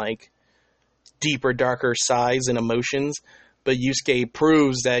their own, like, deeper, darker sides and emotions. But Yusuke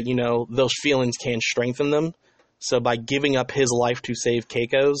proves that, you know, those feelings can strengthen them. So by giving up his life to save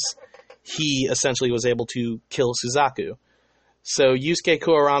Keiko's, he essentially was able to kill Suzaku. So Yusuke,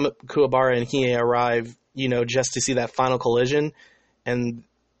 Kuwabara, and Hiei arrive, you know, just to see that final collision. And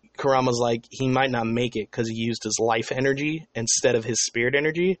Kurama's like, he might not make it because he used his life energy instead of his spirit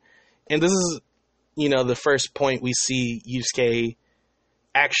energy. And this is, you know, the first point we see Yusuke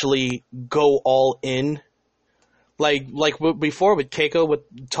actually go all in. Like before with Keiko, with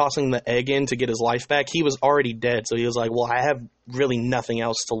tossing the egg in to get his life back, he was already dead. So he was like, well, I have really nothing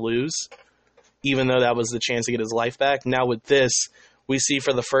else to lose, even though that was the chance to get his life back. Now with this, we see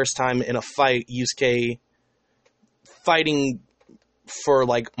for the first time in a fight, Yusuke fighting for,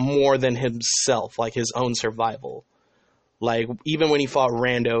 like, more than himself, like his own survival. Like, even when he fought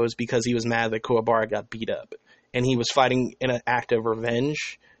Rando, it was because he was mad that Kuwabara got beat up. And he was fighting in an act of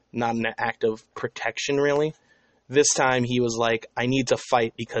revenge, not in an act of protection, really. This time he was like, I need to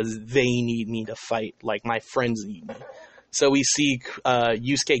fight because they need me to fight, like my friends need me. So we see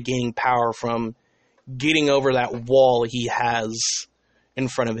Yusuke gaining power from getting over that wall he has in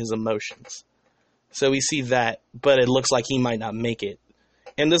front of his emotions. So we see that, but it looks like he might not make it.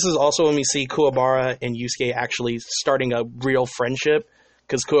 And this is also when we see Kuwabara and Yusuke actually starting a real friendship,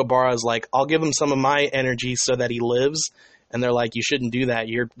 because Kuwabara is like, I'll give him some of my energy so that he lives. And they're like, you shouldn't do that.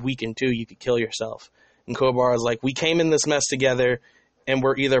 You're weakened too. You could kill yourself. And Kuwabara is like, we came in this mess together, and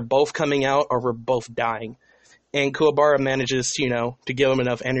we're either both coming out or we're both dying. And Kuwabara manages, you know, to give him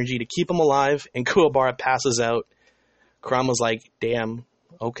enough energy to keep him alive, and Kuwabara passes out. Kurama's like, damn,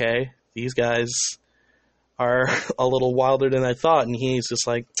 okay, these guys are a little wilder than I thought. And he's just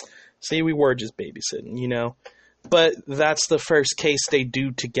like, see, we were just babysitting, you know. But that's the first case they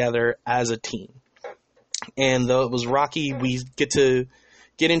do together as a team. And though it was rocky, we get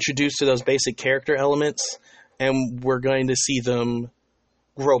introduced to those basic character elements, and we're going to see them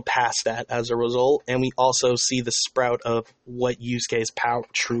grow past that as a result. And we also see the sprout of what Yusuke's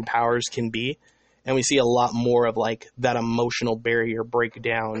true powers can be. And we see a lot more of, like, that emotional barrier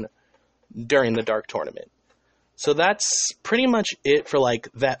breakdown during the Dark Tournament. So that's pretty much it for, like,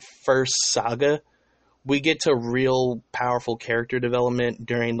 that first saga. We get to real powerful character development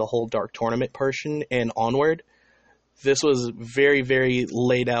during the whole Dark Tournament portion and onward. This was very, very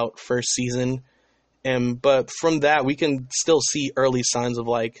laid out first season. But from that, we can still see early signs of,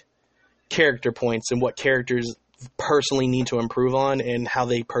 like, character points and what characters personally need to improve on and how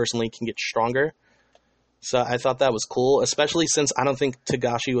they personally can get stronger. So I thought that was cool, especially since I don't think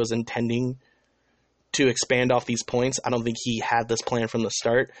Togashi was intending to expand off these points. I don't think he had this plan from the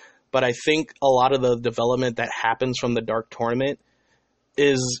start. But I think a lot of the development that happens from the Dark Tournament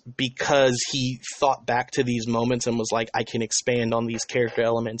is because he thought back to these moments and was like, I can expand on these character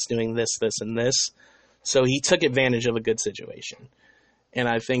elements doing this, this, and this. So he took advantage of a good situation. And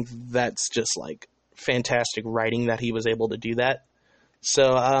I think that's just, like, fantastic writing that he was able to do that.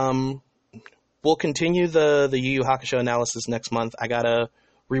 So we'll continue the Yu Yu Hakusho analysis next month. I gotta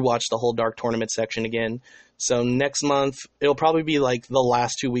rewatch the whole Dark Tournament section again. So next month, it'll probably be like the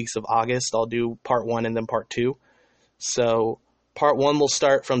last 2 weeks of August. I'll do part 1 and then part 2. So part 1 will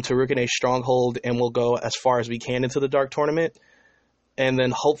start from Tarukane's Stronghold, and we'll go as far as we can into the Dark Tournament. And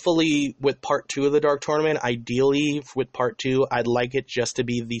then hopefully with part 2 of the Dark Tournament, ideally with part 2, I'd like it just to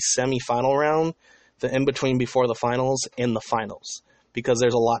be the semi-final round, the in-between before the finals, and the finals. Because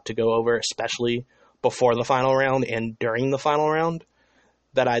there's a lot to go over, especially before the final round and during the final round,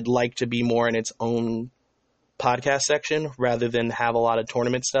 that I'd like to be more in its own podcast section rather than have a lot of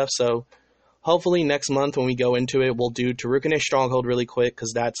tournament stuff. So hopefully next month when we go into it, we'll do Tarukane's Stronghold really quick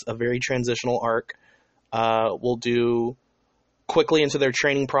because that's a very transitional arc. We'll do quickly into their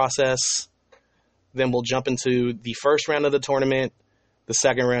training process. Then we'll jump into the first round of the tournament, the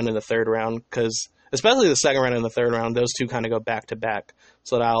second round, and the third round, because especially the second round and the third round, those two kind of go back to back.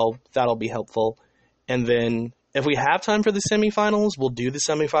 So that'll be helpful. And then if we have time for the semifinals, we'll do the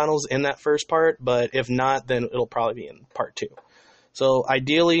semifinals in that first part. But if not, then it'll probably be in part 2. So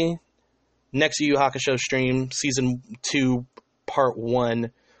ideally, next Yu Yu Hakusho stream, season 2, part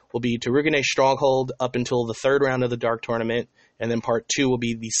 1, will be Tarukane's Stronghold up until the third round of the Dark Tournament. And then part 2 will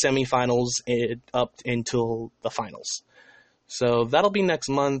be the semifinals up until the finals. So that'll be next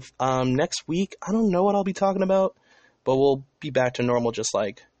month. Next week, I don't know what I'll be talking about, but we'll be back to normal, just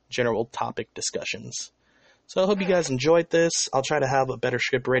like general topic discussions. So I hope you guys enjoyed this. I'll try to have a better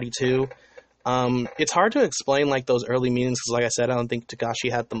script ready too. It's hard to explain like those early meetings because, like I said, I don't think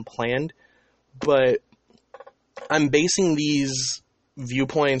Takashi had them planned. But I'm basing these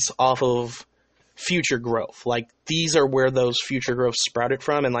viewpoints off of future growth. Like, these are where those future growth sprouted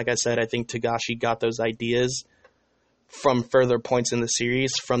from. And like I said, I think Takashi got those ideas from further points in the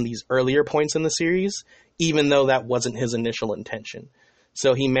series, from these earlier points in the series, even though that wasn't his initial intention.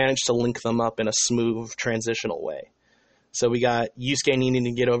 So he managed to link them up in a smooth, transitional way. So we got Yusuke needing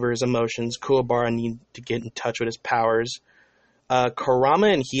to get over his emotions, Kuwabara needing to get in touch with his powers. Kurama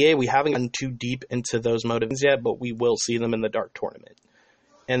and Hiei, we haven't gotten too deep into those motives yet, but we will see them in the Dark Tournament.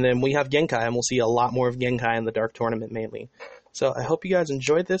 And then we have Genkai, and we'll see a lot more of Genkai in the Dark Tournament mainly. So I hope you guys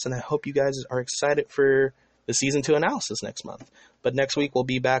enjoyed this, and I hope you guys are excited for the Season 2 analysis next month. But next week we'll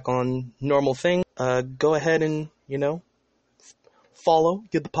be back on normal thing. Go ahead and, follow,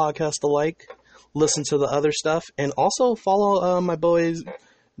 give the podcast a like, listen to the other stuff, and also follow my boys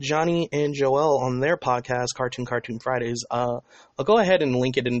Johnny and Joel on their podcast, Cartoon Fridays. I'll go ahead and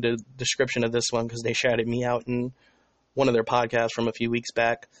link it in the description of this one because they shouted me out in one of their podcasts from a few weeks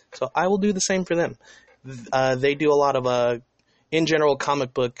back. So I will do the same for them. They do a lot of, in general,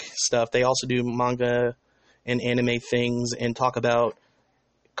 comic book stuff. They also do manga and anime things and talk about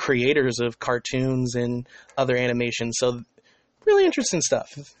creators of cartoons and other animation. So really interesting stuff.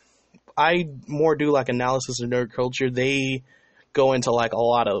 I more do like analysis of nerd culture. They go into like a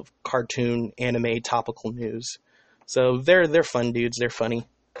lot of cartoon, anime, topical news. So they're fun dudes. They're funny.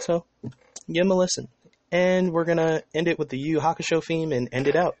 So give them a listen. And we're going to end it with the Yu Yu Hakusho theme and end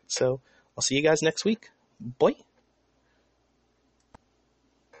it out. So I'll see you guys next week. Bye.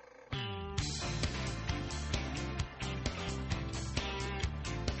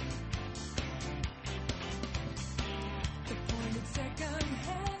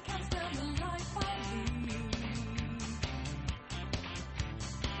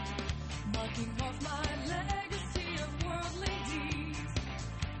 Marking off my legacy of worldly deeds.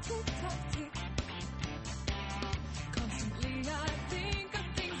 Tick-tock, tick. Constantly I think of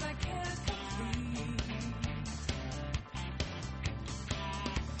things I can't complete.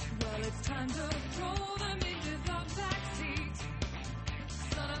 Well, it's time to throw them into the backseat.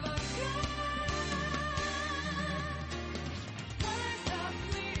 Son of a gun.